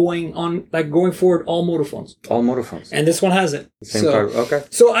all going forward, all Moto phones. All Moto phones. And this one has it. Same card. Okay.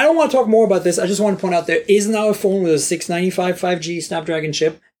 So I don't want to talk more about this. I just want to point out there is now a phone with a 695 5G Snapdragon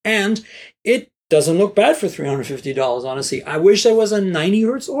chip, and it doesn't look bad for $350, honestly. I wish there was a 90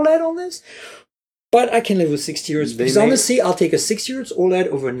 hertz OLED on this, but I can live with 60 hertz. Because honestly, I'll take a 60 hertz OLED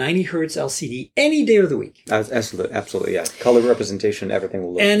over 90 hertz LCD any day of the week. Absolutely, yeah. Color representation, everything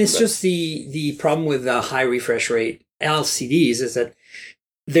will look And it's better. just the problem with the high refresh rate LCDs is that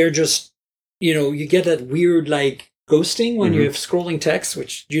they're just, you get that weird ghosting when you have scrolling text,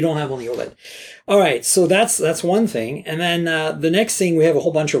 which you don't have on the OLED. All right, so that's one thing. And then the next thing, we have a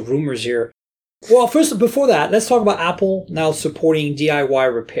whole bunch of rumors here. Well, first, before that, let's talk about Apple now supporting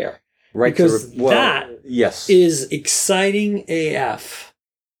DIY repair. Right. Because that yes. is exciting AF.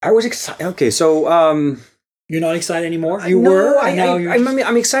 I was excited. Okay, so You're not excited anymore? You no, were?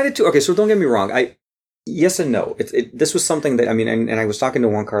 I'm excited too. Okay, so don't get me wrong. Yes and no. This was something that, and I was talking to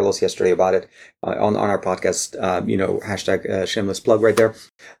Juan Carlos yesterday about it on our podcast, hashtag shameless plug right there.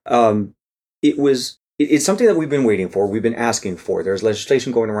 It's something that we've been waiting for. We've been asking for. There's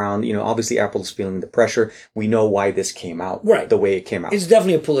legislation going around. Obviously Apple's feeling the pressure. We know why this came out the way it came out. It's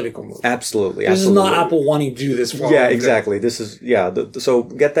definitely a political move. Absolutely. This is not Apple wanting to do this. Yeah, exactly. This is, so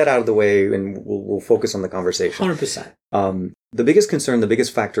get that out of the way and we'll focus on the conversation. 100%. The biggest concern, the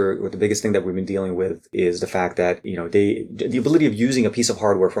biggest factor, or the biggest thing that we've been dealing with is the fact that, the ability of using a piece of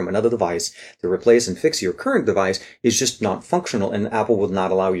hardware from another device to replace and fix your current device is just not functional, and Apple will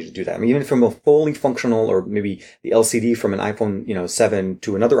not allow you to do that. I mean, even from a fully functional, or maybe the LCD from an iPhone, 7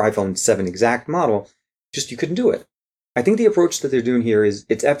 to another iPhone 7 exact model, you couldn't do it. I think the approach that they're doing here is,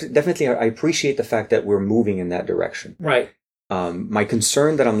 it's definitely, I appreciate the fact that we're moving in that direction. Right. My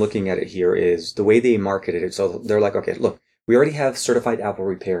concern that I'm looking at it here is the way they marketed it. So they're like, okay, look, we already have certified Apple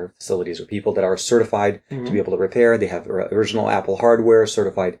repair facilities, or people that are certified to be able to repair. They have original Apple hardware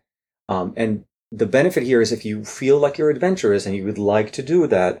certified. And the benefit here is if you feel like you're adventurous and you would like to do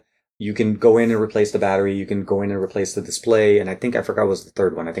that, you can go in and replace the battery. You can go in and replace the display. And I think, I forgot what was the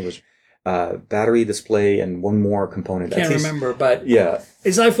third one. I think it was battery, display, and one more component. Can't remember, but yeah,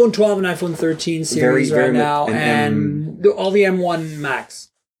 it's iPhone 12 and iPhone 13 series very now, and all the M1 Max.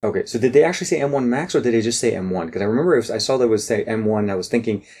 Okay, so did they actually say M1 Max, or did they just say M1? Because I remember I saw that was say M1. I was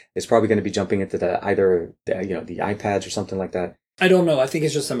thinking it's probably going to be jumping into the iPads or something like that. I don't know. I think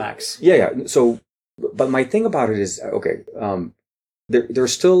it's just a Max. Yeah. So, but my thing about it is, okay, they're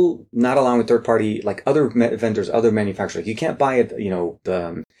still not allowing third party, like other vendors, other manufacturers. You can't buy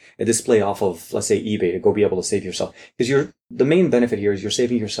a display off of, let's say, eBay to go be able to save yourself, because the main benefit here is you're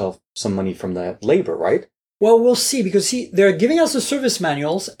saving yourself some money from the labor, right? Well, we'll see, because they're giving us the service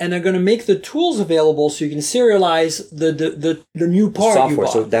manuals, and they're going to make the tools available so you can serialize the new part software. you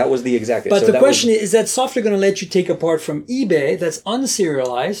bought. So that was the exact. But the question is that software going to let you take a part from eBay that's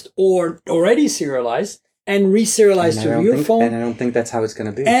unserialized or already serialized and reserialize to your phone? And I don't think that's how it's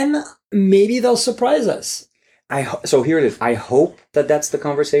going to be. And maybe they'll surprise us. So here it is. I hope that that's the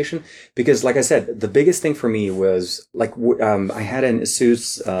conversation, because, like I said, the biggest thing for me was I had an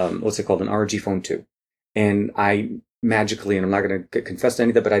Asus, what's it called, an ROG Phone 2. And I magically, and I'm not going to confess to any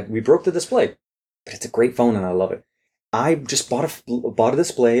of that, but we broke the display. But it's a great phone and I love it. I just bought a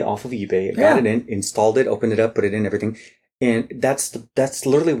display off of eBay, got it in, installed it, opened it up, put it in, everything. And that's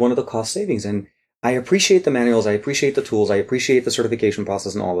literally one of the cost savings. And I appreciate the manuals, I appreciate the tools, I appreciate the certification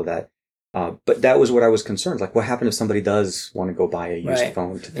process and all of that. But that was what I was concerned. Like, what happened if somebody does want to go buy a used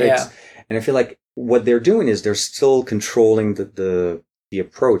phone to fix? Yeah. And I feel like what they're doing is they're still controlling the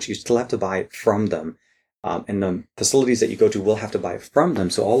approach. You still have to buy it from them. And the facilities that you go to will have to buy from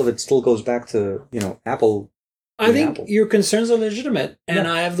them. So all of it still goes back to, Apple I think Apple. your concerns are legitimate, and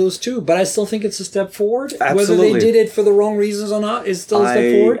I have those too. But I still think it's a step forward. Absolutely. Whether they did it for the wrong reasons or not is still a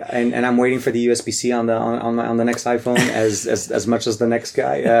step forward. And I'm waiting for the USB-C on the next iPhone as much as the next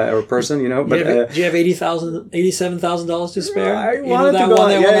guy or person, you know. But do you have $87,000 to spare? I wanted to go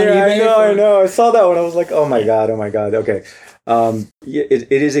on. I know. I saw that one. I was like, oh my god. Okay.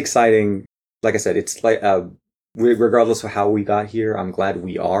 It is exciting. Like I said, it's like regardless of how we got here, I'm glad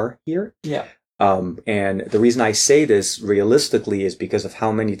we are here. Yeah. And the reason I say this realistically is because of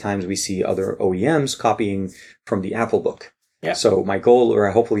how many times we see other OEMs copying from the Apple book. Yeah. So my goal, or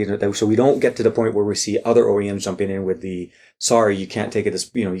hopefully, so we don't get to the point where we see other OEMs jumping in with the, sorry, you can't take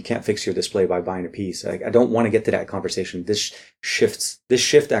it, you can't fix your display by buying a piece. I don't want to get to that conversation. This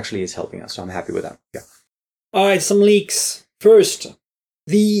shift actually is helping us. So I'm happy with that. Yeah. All right. Some leaks. First,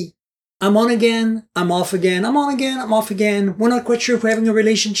 I'm on again, I'm off again, I'm on again, I'm off again. We're not quite sure if we're having a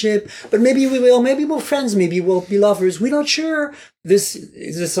relationship, but maybe we will. Maybe we're friends. Maybe we'll be lovers. We're not sure. Is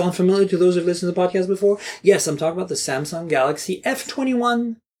this sound familiar to those who've listened to the podcast before? Yes, I'm talking about the Samsung Galaxy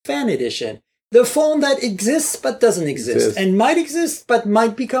F21 Fan Edition. The phone that exists but doesn't exist. And might exist but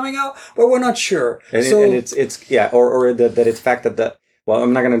might be coming out, but we're not sure. And it's that it's fact that well,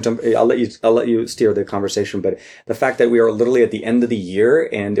 I'm not going to jump. I'll let you steer the conversation. But the fact that we are literally at the end of the year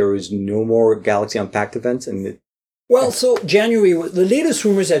and there is no more Galaxy Unpacked events, so January, the latest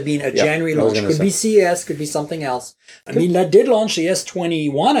rumors have been a January launch. Could be CES, could be something else. I mean, that did launch the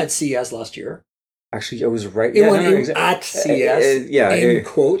S21 at CES last year. Actually, I was right. At CES, in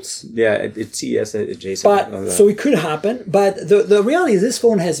quotes. Yeah, it's CES adjacent. But so it could happen. But the reality is, this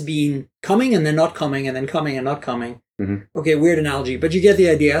phone has been coming and then not coming and then coming and not coming. Mm-hmm. Okay, weird analogy, but you get the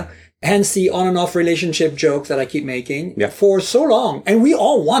idea. Hence the on and off relationship joke that I keep making for so long. And we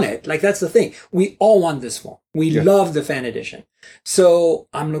all want it. Like, that's the thing. We all want this phone. We love the Fan Edition. So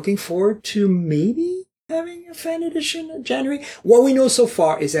I'm looking forward to maybe having a Fan Edition in January. What we know so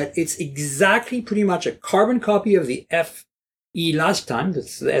far is that it's exactly pretty much a carbon copy of the FE last time,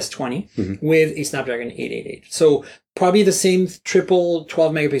 that's the S20, with a Snapdragon 888. So probably the same triple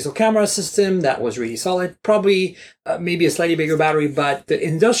 12 megapixel camera system that was really solid. Probably maybe a slightly bigger battery, but the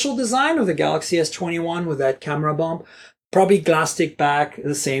industrial design of the Galaxy S21 with that camera bump, probably glass stick back,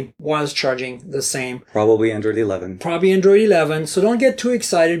 the same. Wireless charging, the same. Probably Android 11. So don't get too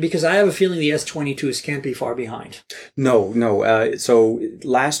excited because I have a feeling the S22s can't be far behind. No. So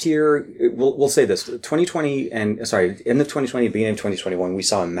last year, we'll say this, 2020 end of 2020, beginning of 2021, we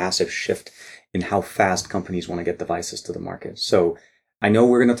saw a massive shift in how fast companies want to get devices to the market. So I know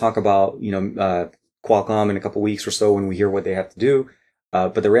we're going to talk about, Qualcomm in a couple of weeks or so when we hear what they have to do.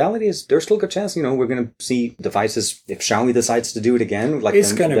 But the reality is there's still a good chance, we're going to see devices, if Xiaomi decides to do it again, like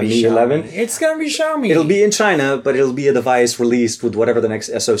it's going to be Mi 11. It's going to be Xiaomi. It'll be in China, but it'll be a device released with whatever the next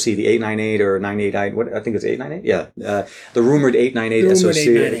SoC, the 898 or 988, I think it's 898? Yeah. The rumored 898 SoC.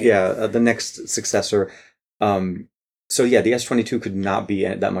 898. Yeah, the next successor. So the S22 could not be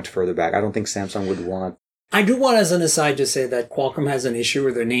that much further back. I don't think Samsung would want. I do want, as an aside, to say that Qualcomm has an issue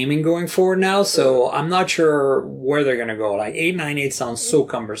with their naming going forward now, so I'm not sure where they're going to go. Like 898 sounds so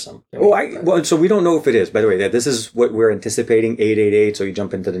cumbersome. So we don't know if it is. By the way, this is what we're anticipating, 888. So you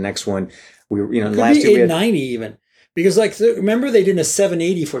jump into the next one. Could last be year 890 even, because remember they did a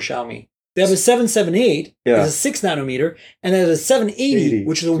 780 for Xiaomi. They have a 778, it's a 6 nanometer, and there's a 780,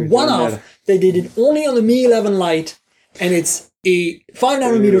 which is a one-off. They did it only on the Mi 11 Lite. And it's a 5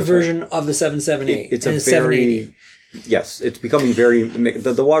 nanometer version of the 778. It's a very, it's becoming very,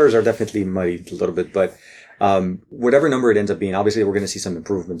 the waters are definitely muddied a little bit, but whatever number it ends up being, obviously we're going to see some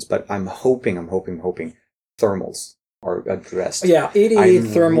improvements, but I'm hoping thermals are addressed. Yeah, 88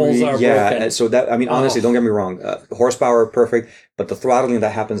 thermals are broken. Yeah, so honestly, don't get me wrong, horsepower, perfect, but the throttling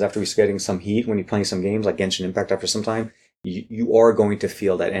that happens after he's getting some heat when you're playing some games like Genshin Impact after some time, you are going to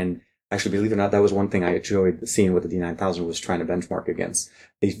feel that. And actually, believe it or not, that was one thing I enjoyed seeing what the D9000 was trying to benchmark against.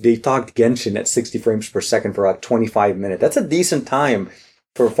 They talked Genshin at 60 frames per second for about 25 minutes. That's a decent time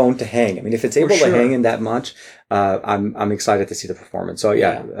for a phone to hang. I mean, if it's able to hang in that much, I'm excited to see the performance. So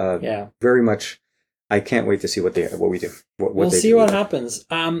very much. I can't wait to see what we do. We'll see what happens.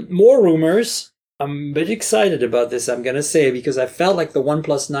 More rumors. I'm a bit excited about this, I'm going to say, because I felt like the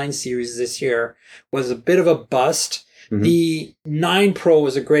OnePlus 9 series this year was a bit of a bust. Mm-hmm. The 9 Pro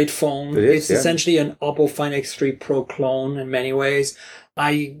is a great phone. It's essentially an Oppo Find X3 Pro clone in many ways.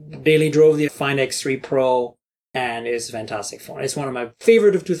 I daily drove the Find X3 Pro, and it's a fantastic phone. It's one of my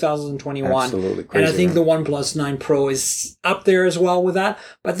favorite of 2021. Absolutely crazy. And I think the OnePlus 9 Pro is up there as well with that.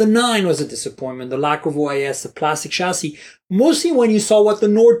 But the 9 was a disappointment. The lack of OIS, the plastic chassis. Mostly when you saw what the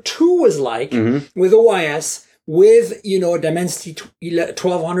Nord 2 was like with OIS. with, you know, a Dimensity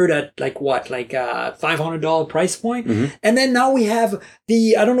 1200 at $500 price point. Mm-hmm. And then now we have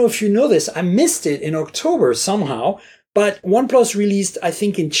I don't know if you know this, I missed it in October somehow, but OnePlus released, I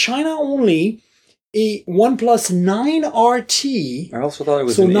think in China only, a OnePlus 9RT. I also thought it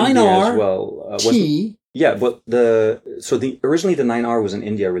was So in India 9R as well. T. Yeah, but originally the 9R was an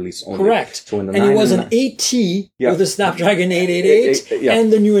India release only. Correct. So when the and it was an 8T with the Snapdragon 888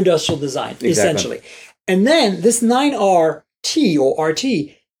 and the new industrial design, essentially. And then this 9RT or RT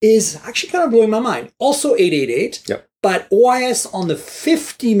is actually kind of blowing my mind. Also 888. Yep. But OIS on the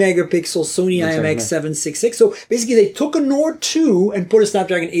 50 megapixel Sony IMX766. So basically they took a Nord 2 and put a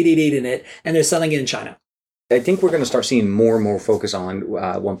Snapdragon 888 in it, and they're selling it in China. I think we're going to start seeing more and more focus on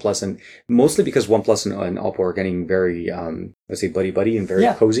OnePlus, and mostly because OnePlus and Oppo are getting very, let's say, buddy and very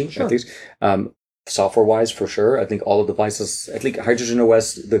cozy. Sure. At least software-wise, for sure. I think all of the devices, I think Hydrogen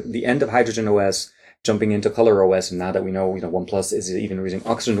OS, the end of Hydrogen OS, jumping into Color OS, and now that we know, OnePlus is even using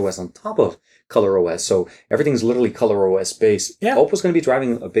Oxygen OS on top of Color OS, so everything's literally Color OS based. Yeah. Oppo's going to be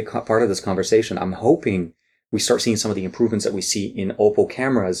driving a big part of this conversation. I'm hoping we start seeing some of the improvements that we see in Oppo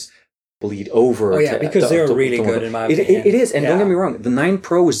cameras bleed over. Oh yeah, because they're really good in my opinion. It is, and don't get me wrong, the 9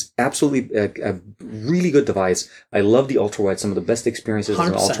 Pro is absolutely a really good device. I love the ultrawide, some of the best experiences as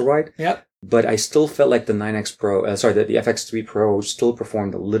an ultrawide. Yep. But I still felt like the 9X Pro, the FX3 Pro still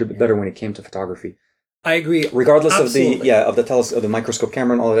performed a little bit better when it came to photography. I agree. Regardless of the microscope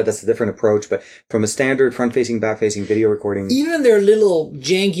camera and all of that, that's a different approach. But from a standard front-facing, back-facing video recording, even their little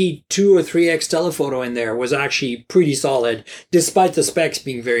janky 2 or 3x telephoto in there was actually pretty solid, despite the specs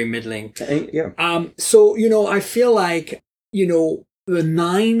being very middling. Yeah. So I feel like the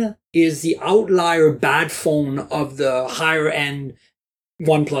 9 is the outlier bad phone of the higher end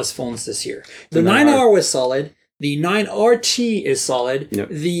OnePlus phones this year. The 9R was solid. The 9RT is solid. Yep.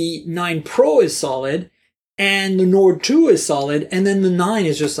 The 9 Pro is solid. And the Nord 2 is solid. And then the 9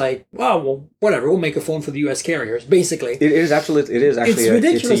 is just like, well, whatever. We'll make a phone for the US carriers, basically. It is actually it's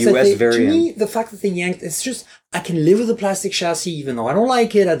ridiculous. It's a US To variant. me, the fact that they yanked, it's just, I can live with the plastic chassis, even though I don't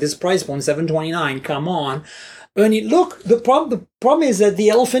like it at this price point, $729. Come on. And the problem is that the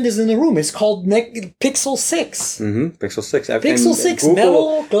elephant is in the room. It's called Pixel 6. Mm-hmm. Pixel 6. Pixel 6,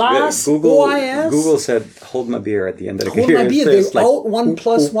 metal, glass, OIS. Google said, hold my beer at the end of the year. Hold my beer. They're out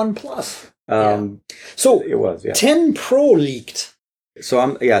OnePlus. So it was, 10 Pro leaked.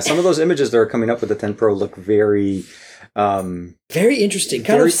 So some of those images that are coming up with the 10 Pro look very... very interesting.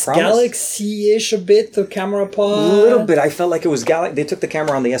 Kind of Galaxy-ish a bit, the camera pod. A little bit. I felt like it was Galaxy. They took the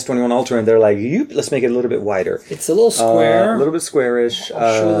camera on the S21 Ultra and they're like, let's make it a little bit wider. It's a little square. A little bit squarish.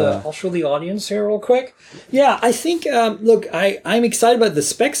 I'll show the audience here real quick. Yeah, I think, look, I'm excited about the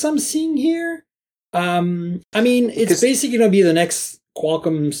specs I'm seeing here. I mean, it's basically going to be the next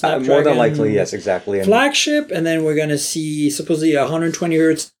Qualcomm Snapdragon. More than likely, yes, exactly. Flagship, and then we're going to see supposedly 120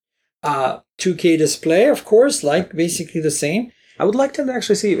 hertz 2K display, of course, like basically the same. I would like to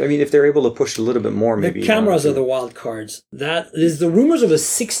actually see, I mean, if they're able to push a little bit more, maybe. The cameras are the wild cards. That is the rumors of a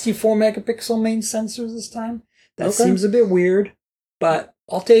 64 megapixel main sensor this time. That seems a bit weird, but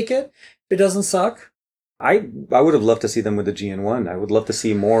I'll take it. If it doesn't suck. I would have loved to see them with the GN1. I would love to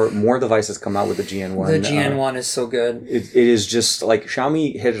see more devices come out with the GN1. The GN1 is so good. It is just like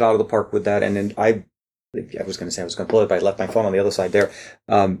Xiaomi hit it out of the park with that. And then I was going to pull it, but I left my phone on the other side there.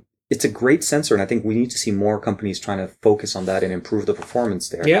 It's a great sensor, and I think we need to see more companies trying to focus on that and improve the performance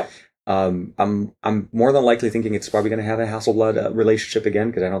there. Yeah. I'm more than likely thinking it's probably going to have a Hasselblad relationship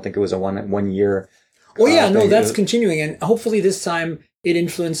again, because I don't think it was a 1 year. Oh yeah, no, that's continuing, and hopefully this time it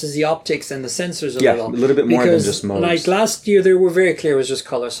influences the optics and the sensors a little. Yeah, a little bit more than just modes. Like last year, they were very clear it was just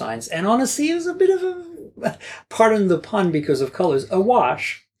color signs, and honestly, it was a bit of a, pardon the pun because of colors, a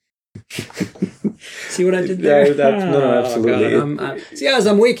wash. See what I did there? No, absolutely. See, as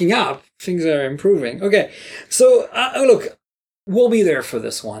I'm waking up, things are improving. Okay, so look, we'll be there for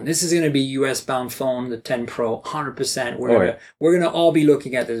this one. This is going to be US-bound phone, the 10 Pro, 100%. We're going to all be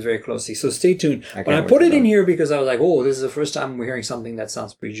looking at this very closely, so stay tuned. But I put it in here because I was like, oh, this is the first time we're hearing something that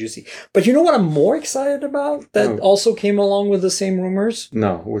sounds pretty juicy. But you know what I'm more excited about that also came along with the same rumors?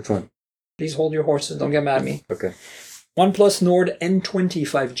 No, which one? Please hold your horses. Don't get mad at me. Okay. OnePlus Nord N20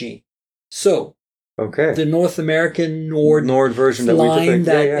 5G. So, the North American Nord version line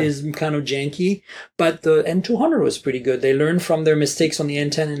that is kind of janky, but the N200 was pretty good. They learned from their mistakes on the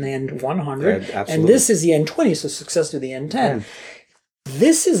N10 and the N100, and this is the N20, so success to the N10.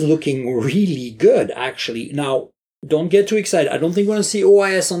 This is looking really good, actually. Now, don't get too excited. I don't think we're going to see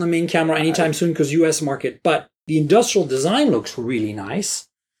OIS on the main camera anytime soon because US market, but the industrial design looks really nice.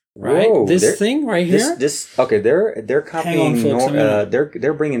 right? Whoa, This thing right here. Okay. They're copying. Hang on, folks,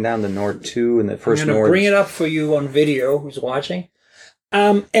 they're bringing down the Nord 2 and the first I'm going to Nord. bring it up for you on video, who's watching.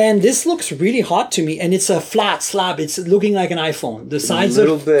 And this looks really hot to me, and it's a flat slab. It's looking like an iPhone. The sides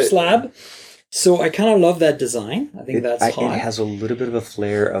are slab. So I kind of love that design. I think that's hot. It has a little bit of a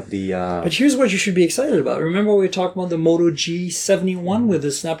flair of the... But here's what you should be excited about. Remember we talked about the Moto G71 with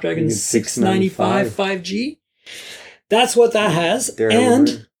the Snapdragon 695 5G? That's what that has.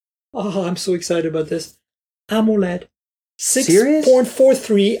 And, I'm so excited about this. AMOLED.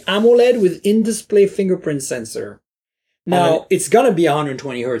 6.43 AMOLED with in-display fingerprint sensor. Now, it's going to be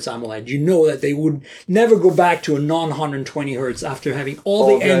 120 hertz AMOLED. You know that they would never go back to a non-120 hertz after having all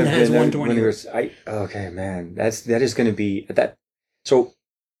the end has 120 hertz. Okay, man. That is going to be... that. So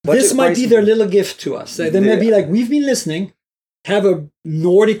this might be their little gift to us. They may be like, we've been listening, have a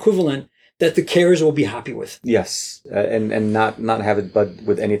Nord equivalent that the carriers will be happy with. Yes, and not have it but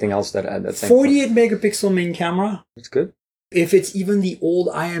with anything else that 48 megapixel main camera. That's good. If it's even the old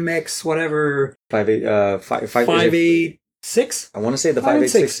IMX, whatever, 586. I want to say the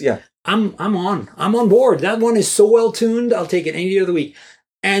 586. Yeah, I'm on board. That one is so well tuned. I'll take it any day of the week.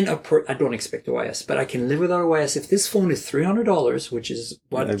 And I don't expect OIS, but I can live without OIS. If this phone is $300, which is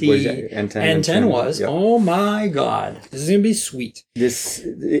what the N10 was, yep. Oh my God, this is gonna be sweet. This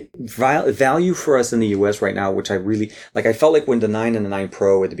value for us in the US right now, which I really like. I felt like when the 9 and the 9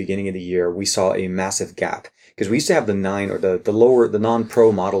 Pro at the beginning of the year, we saw a massive gap because we used to have the 9 or the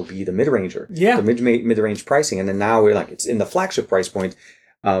non-Pro model be the mid-ranger, the mid-range pricing, and then now we're like it's in the flagship price point.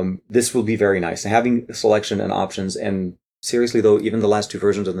 This will be very nice, and having selection and options and. Seriously, though, even the last two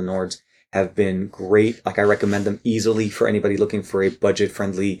versions of the Nords have been great. Like, I recommend them easily for anybody looking for a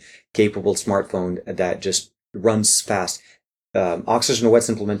budget-friendly, capable smartphone that just runs fast. Oxygen OS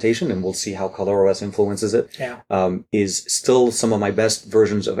implementation, and we'll see how ColorOS influences it, is still some of my best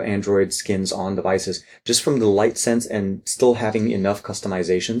versions of Android skins on devices, just from the light sense and still having enough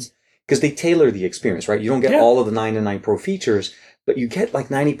customizations. Because they tailor the experience, right? You don't get all of the 9 and 9 Pro features, but you get like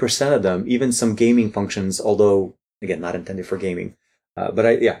 90% of them, even some gaming functions, although... Again, not intended for gaming. But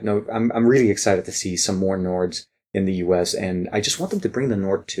I'm really excited to see some more Nords in the US, and I just want them to bring the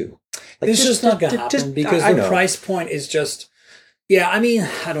Nord 2. Like, it's just not going to happen because the price point is just, I mean,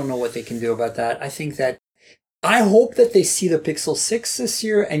 I don't know what they can do about that. I think that, I hope that they see the Pixel 6 this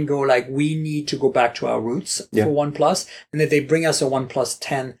year and go like, we need to go back to our roots for OnePlus, and that they bring us a OnePlus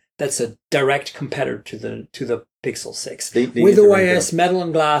 10 that's a direct competitor to the Pixel 6. With OIS, metal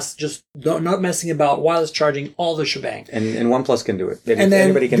and glass, just not messing about, wireless charging, all the shebang. And OnePlus can do it. And then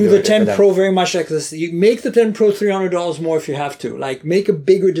anybody can do the 10 Pro very much like this. You make the 10 Pro $300 more if you have to. Like, make a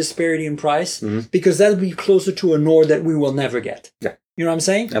bigger disparity in price, because that'll be closer to a Nord that we will never get. Yeah. You know what I'm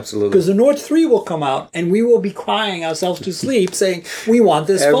saying? Absolutely. Because the Nord 3 will come out, and we will be crying ourselves to sleep saying, we want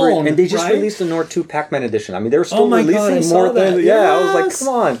this phone. And they just released the Nord 2 Pac-Man edition. I mean, they're still releasing more than... I was like, come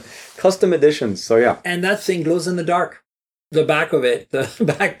on. Custom editions, so yeah. And that thing glows in the dark. The back of it, the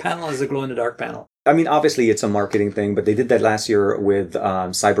back panel is a glow-in-the-dark panel. I mean, obviously it's a marketing thing, but they did that last year with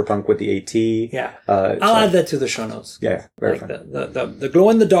Cyberpunk with the AT. Yeah, I'll add that to the show notes. Yeah, very fun. The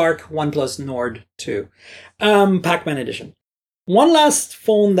glow-in-the-dark OnePlus Nord 2. Pac-Man edition. One last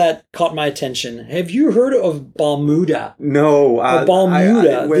phone that caught my attention. Have you heard of Balmuda? No.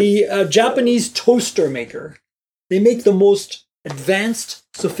 Balmuda, the Japanese toaster maker. They make the most advanced,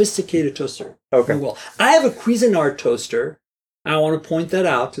 sophisticated toaster. Okay. Well, I have a Cuisinart toaster. I want to point that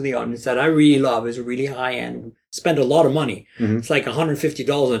out to the audience that I really love. It's really high end. Spend a lot of money. It's like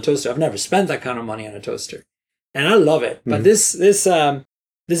 $150 on a toaster. I've never spent that kind of money on a toaster, and I love it. But this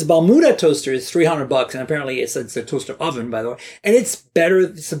Balmuda toaster is $300, and apparently it's a toaster oven, by the way. And it's better.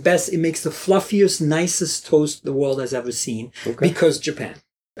 It's the best. It makes the fluffiest, nicest toast the world has ever seen because Japan.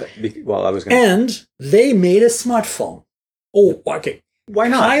 And they made a smartphone. Oh, okay. Why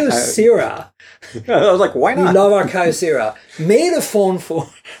not? Kyocera. I was like, why not? We love our Kyocera. Made a phone for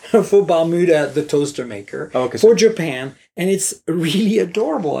Balmuda, the toaster maker, for Japan, and it's really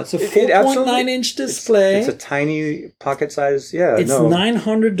adorable. It's a 4.9-inch display. It's a tiny pocket size. Yeah, it's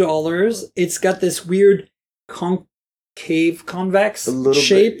 $900. It's got this weird convex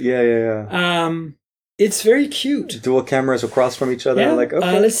shape. Bit. Yeah. It's very cute. Dual cameras across from each other. Yeah. Like,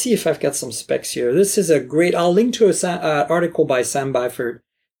 okay. Let's see if I've got some specs here. This is a great... I'll link to an article by Sam Byford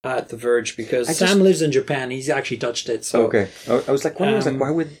at The Verge, because Sam lives in Japan. He's actually touched it. So okay. I was like, why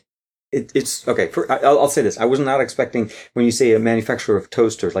would... It's... Okay, I'll say this. I was not expecting, when you say a manufacturer of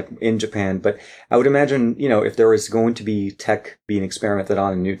toasters, like in Japan, but I would imagine, if there is going to be tech being experimented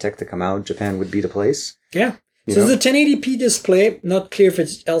on and new tech to come out, Japan would be the place. Yeah. So it's a 1080p display. Not clear if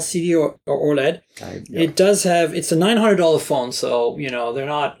it's LCD or OLED. It does have. It's a $900 phone, so they're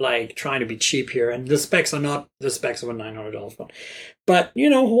not like trying to be cheap here, and the specs are not the specs of a $900 phone. But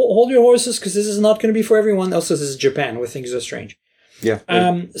hold your horses because this is not going to be for everyone. Also, this is Japan, where things are strange. Yeah.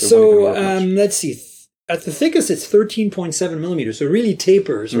 Let's see. At the thickest, it's 13.7 millimeters, so it really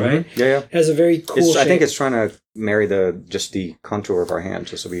tapers, right? Yeah. Has a very cool shape. I think it's trying to marry the contour of our hand,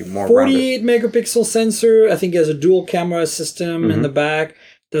 just to be more 48 megapixel sensor. I think it has a dual camera system in the back.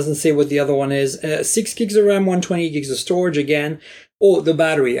 Doesn't say what the other one is. 6 gigs of RAM, 128 gigs of storage again. Oh, the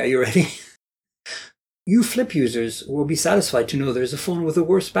battery. Are you ready? You Flip users will be satisfied to know there's a phone with a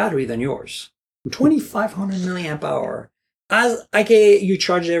worse battery than yours. 2,500 milliamp hour. You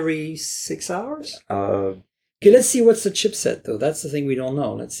charge every 6 hours? Okay, let's see what's the chipset, though. That's the thing we don't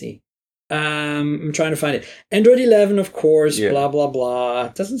know. Let's see. I'm trying to find it. Android 11, of course, blah, blah, blah.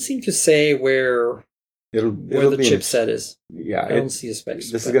 It doesn't seem to say where the chipset is. Yeah. I don't see the specs.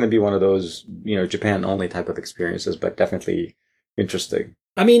 This is going to be one of those, Japan-only type of experiences, but definitely interesting.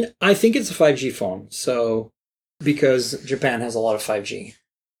 I mean, I think it's a 5G phone, because Japan has a lot of 5G.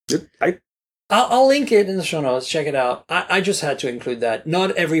 I'll link it in the show notes. Check it out. I just had to include that.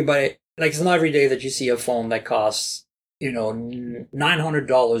 Not everybody, it's not every day that you see a phone that costs,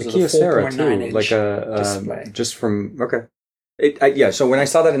 $900 with a 4.9 inch display. Just from, okay. So when I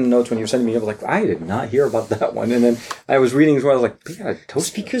saw that in the notes when you were sending me, I was like, I did not hear about that one. And then I was reading as well. I was like, yeah, toaster.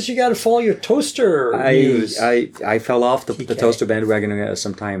 It's because you got to follow your toaster news. I fell off the toaster bandwagon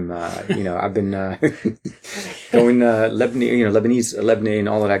sometime. I've been going Lebanese,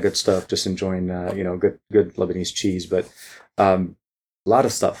 all of that good stuff. Just enjoying good Lebanese cheese. But a lot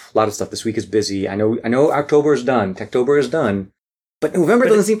of stuff. This week is busy. I know October is done. Techtober is done. But November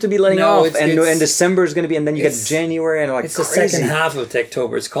doesn't seem to be letting off, and December is going to be, and then you get January, and it's crazy. The second half of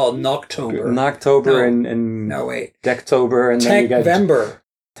Techtober. It's called Knocktober. And no wait, Techtober, and then you got Techvember.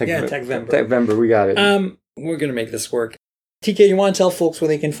 Techvember. Techvember, we got it. We're going to make this work. TK, you want to tell folks where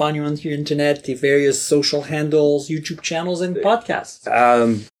they can find you on the internet, the various social handles, YouTube channels, and podcasts?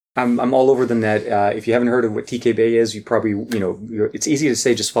 I'm all over the net. If you haven't heard of what TK Bay is, you probably, it's easy to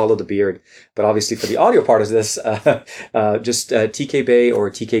say just follow the beard. But obviously for the audio part of this, just TK Bay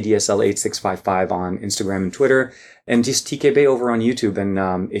or TKDSL8655 on Instagram and Twitter, and just TK Bay over on YouTube.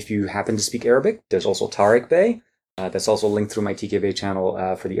 And if you happen to speak Arabic, there's also Tariq Bay. That's also linked through my TK Bay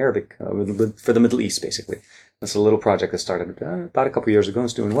channel for the Arabic, for the Middle East, basically. That's a little project that started about a couple years ago and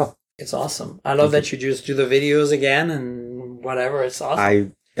it's doing well. It's awesome. I love that you just do the videos again and whatever. It's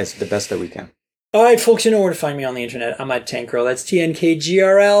awesome. It's the best that we can. All right, folks, you know where to find me on the internet. I'm at Tankgirl. That's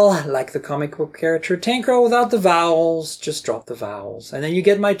TNKGRL, like the comic book character Tankgirl without the vowels. Just drop the vowels. And then you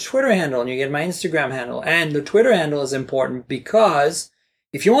get my Twitter handle and you get my Instagram handle. And the Twitter handle is important because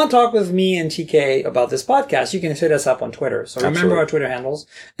if you want to talk with me and TK about this podcast, you can hit us up on Twitter. So remember our Twitter handles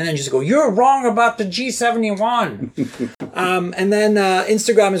and then just go, you're wrong about the G71. And then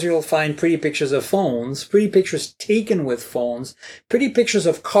Instagram is where you'll find pretty pictures of phones, pretty pictures taken with phones, pretty pictures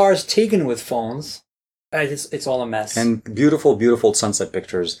of cars taken with phones. It's all a mess. And beautiful, beautiful sunset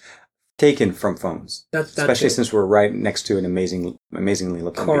pictures taken from phones. Especially since we're right next to an amazingly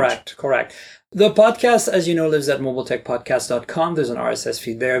looking beach. Correct. The podcast, as you know, lives at mobiletechpodcast.com. There's an RSS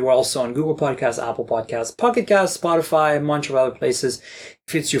feed there. We're also on Google Podcasts, Apple Podcasts, Pocket Casts, Spotify, a bunch of other places.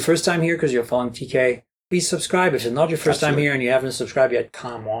 If it's your first time here because you're following TK, please subscribe. If it's not your first time here and you haven't subscribed yet,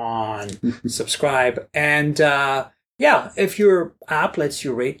 come on, subscribe. And if your app lets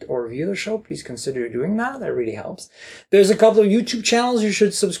you rate or review the show, please consider doing that. That really helps. There's a couple of YouTube channels you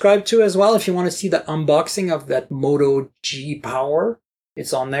should subscribe to as well if you want to see the unboxing of that Moto G Power.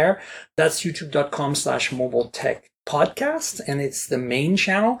 It's on there. That's youtube.com/mobiletechpodcast, and it's the main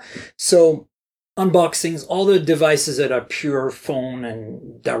channel. So unboxings, all the devices that are pure phone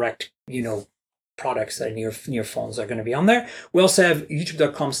and direct, products that are near phones are going to be on there. We also have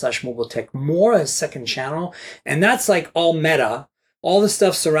youtube.com/mobiletechmore, a second channel, and that's like all meta, all the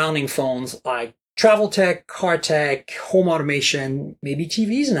stuff surrounding phones, like travel tech, car tech, home automation, maybe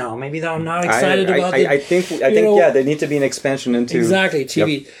TVs now. Maybe I'm not excited about it. I think there need to be an expansion into... Exactly,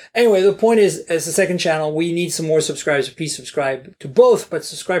 TV. Yep. Anyway, the point is, as a second channel, we need some more subscribers. Please subscribe to both, but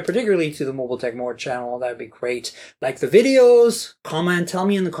subscribe particularly to the Mobile Tech More channel. That'd be great. Like the videos, comment, tell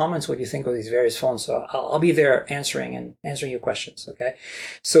me in the comments what you think of these various phones. So I'll be there answering your questions, okay?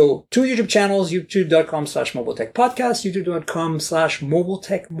 So 2 YouTube channels, youtube.com/mobiletechpodcast,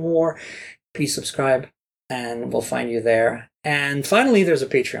 youtube.com/mobiletechmore. Please subscribe and we'll find you there. And finally, there's a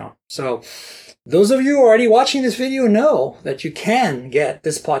Patreon. So those of you already watching this video know that you can get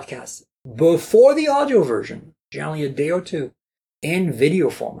this podcast before the audio version, generally a day or two, in video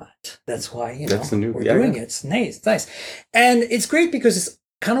format. That's why, we're yeah, doing yeah. it. It's nice. And it's great because it's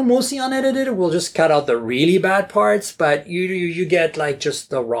kind of mostly unedited. We'll just cut out the really bad parts, but you get like just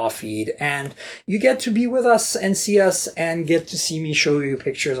the raw feed, and you get to be with us and see us and get to see me show you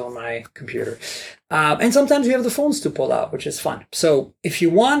pictures on my computer. And sometimes we have the phones to pull out, which is fun. So if you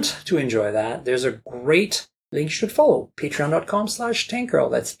want to enjoy that, there's a great link you should follow.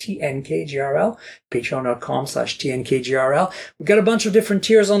 Patreon.com/TankGirl. That's TNKGRL. Patreon.com/TNKGRL. We've got a bunch of different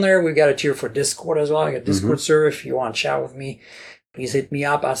tiers on there. We've got a tier for Discord as well. I got a Discord server. If you want to chat with me, please hit me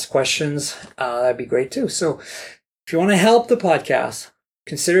up, ask questions. That'd be great too. So if you want to help the podcast,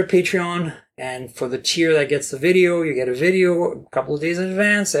 consider Patreon. And for the tier that gets the video, you get a video a couple of days in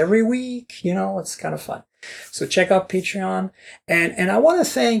advance every week. It's kind of fun. So check out Patreon. And I want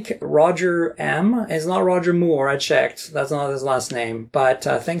to thank Roger M. It's not Roger Moore. I checked. That's not his last name. But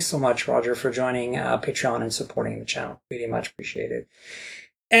thanks so much, Roger, for joining Patreon and supporting the channel. Really much appreciated.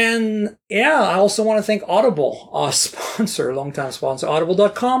 And yeah, I also want to thank Audible, our sponsor, longtime sponsor,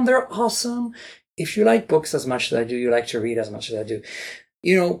 audible.com. They're awesome. If you like books as much as I do, you like to read as much as I do.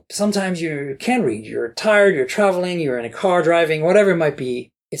 Sometimes you can't read. You're tired, you're traveling, you're in a car driving, whatever it might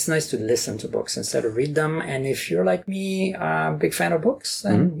be. It's nice to listen to books instead of read them. And if you're like me, a big fan of books,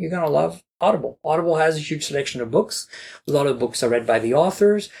 then you're going to love Audible. Audible has a huge selection of books. A lot of books are read by the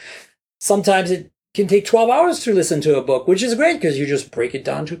authors. Sometimes it can take 12 hours to listen to a book, which is great because you just break it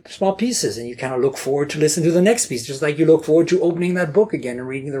down to small pieces and you kind of look forward to listen to the next piece, just like you look forward to opening that book again and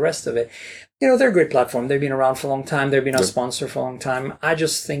reading the rest of it. They're a great platform. They've been around for a long time. They've been our sponsor for a long time. I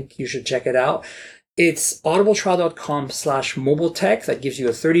just think you should check it out. It's audibletrial.com/mobiletech. That gives you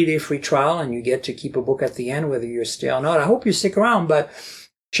a 30-day free trial and you get to keep a book at the end, whether you stay or not. I hope you stick around, but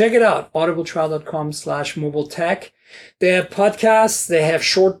check it out. audibletrial.com/mobiletech. They have podcasts. They have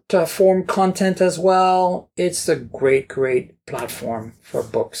short form content as well. It's a great, great platform for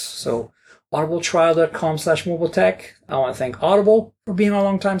books. So audibletrial.com/mobiletech. I want to thank Audible for being a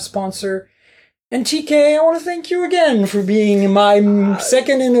longtime sponsor. And TK, I want to thank you again for being my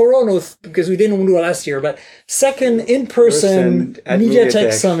second in a row, because we didn't do it last year, but second in-person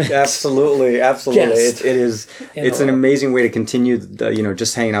MediaTek Summit. Absolutely. Yes. It's an amazing way to continue,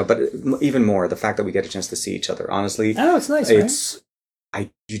 just hanging out, but even more, the fact that we get a chance to see each other. Honestly, I know, it's nice,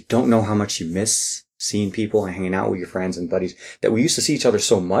 you don't know how much you miss seeing people and hanging out with your friends and buddies, that we used to see each other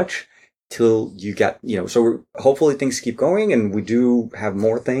so much till you get, so hopefully things keep going and we do have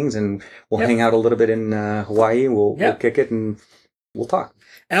more things and we'll hang out a little bit in Hawaii. We'll kick it and we'll talk.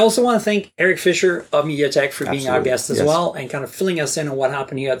 And I also want to thank Eric Fisher of MediaTek for being our guest as well and kind of filling us in on what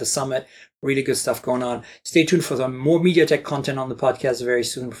happened here at the summit. Really good stuff going on. Stay tuned for some more MediaTek content on the podcast very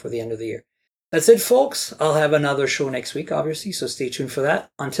soon before the end of the year. That's it, folks. I'll have another show next week, obviously, so stay tuned for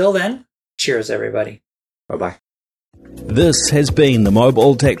that. Until then, cheers, everybody. Bye-bye. This has been the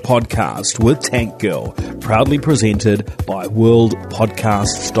Mobile Tech Podcast with Tank Girl, proudly presented by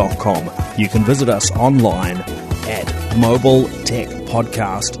worldpodcasts.com. You can visit us online at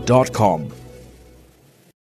mobiletechpodcast.com.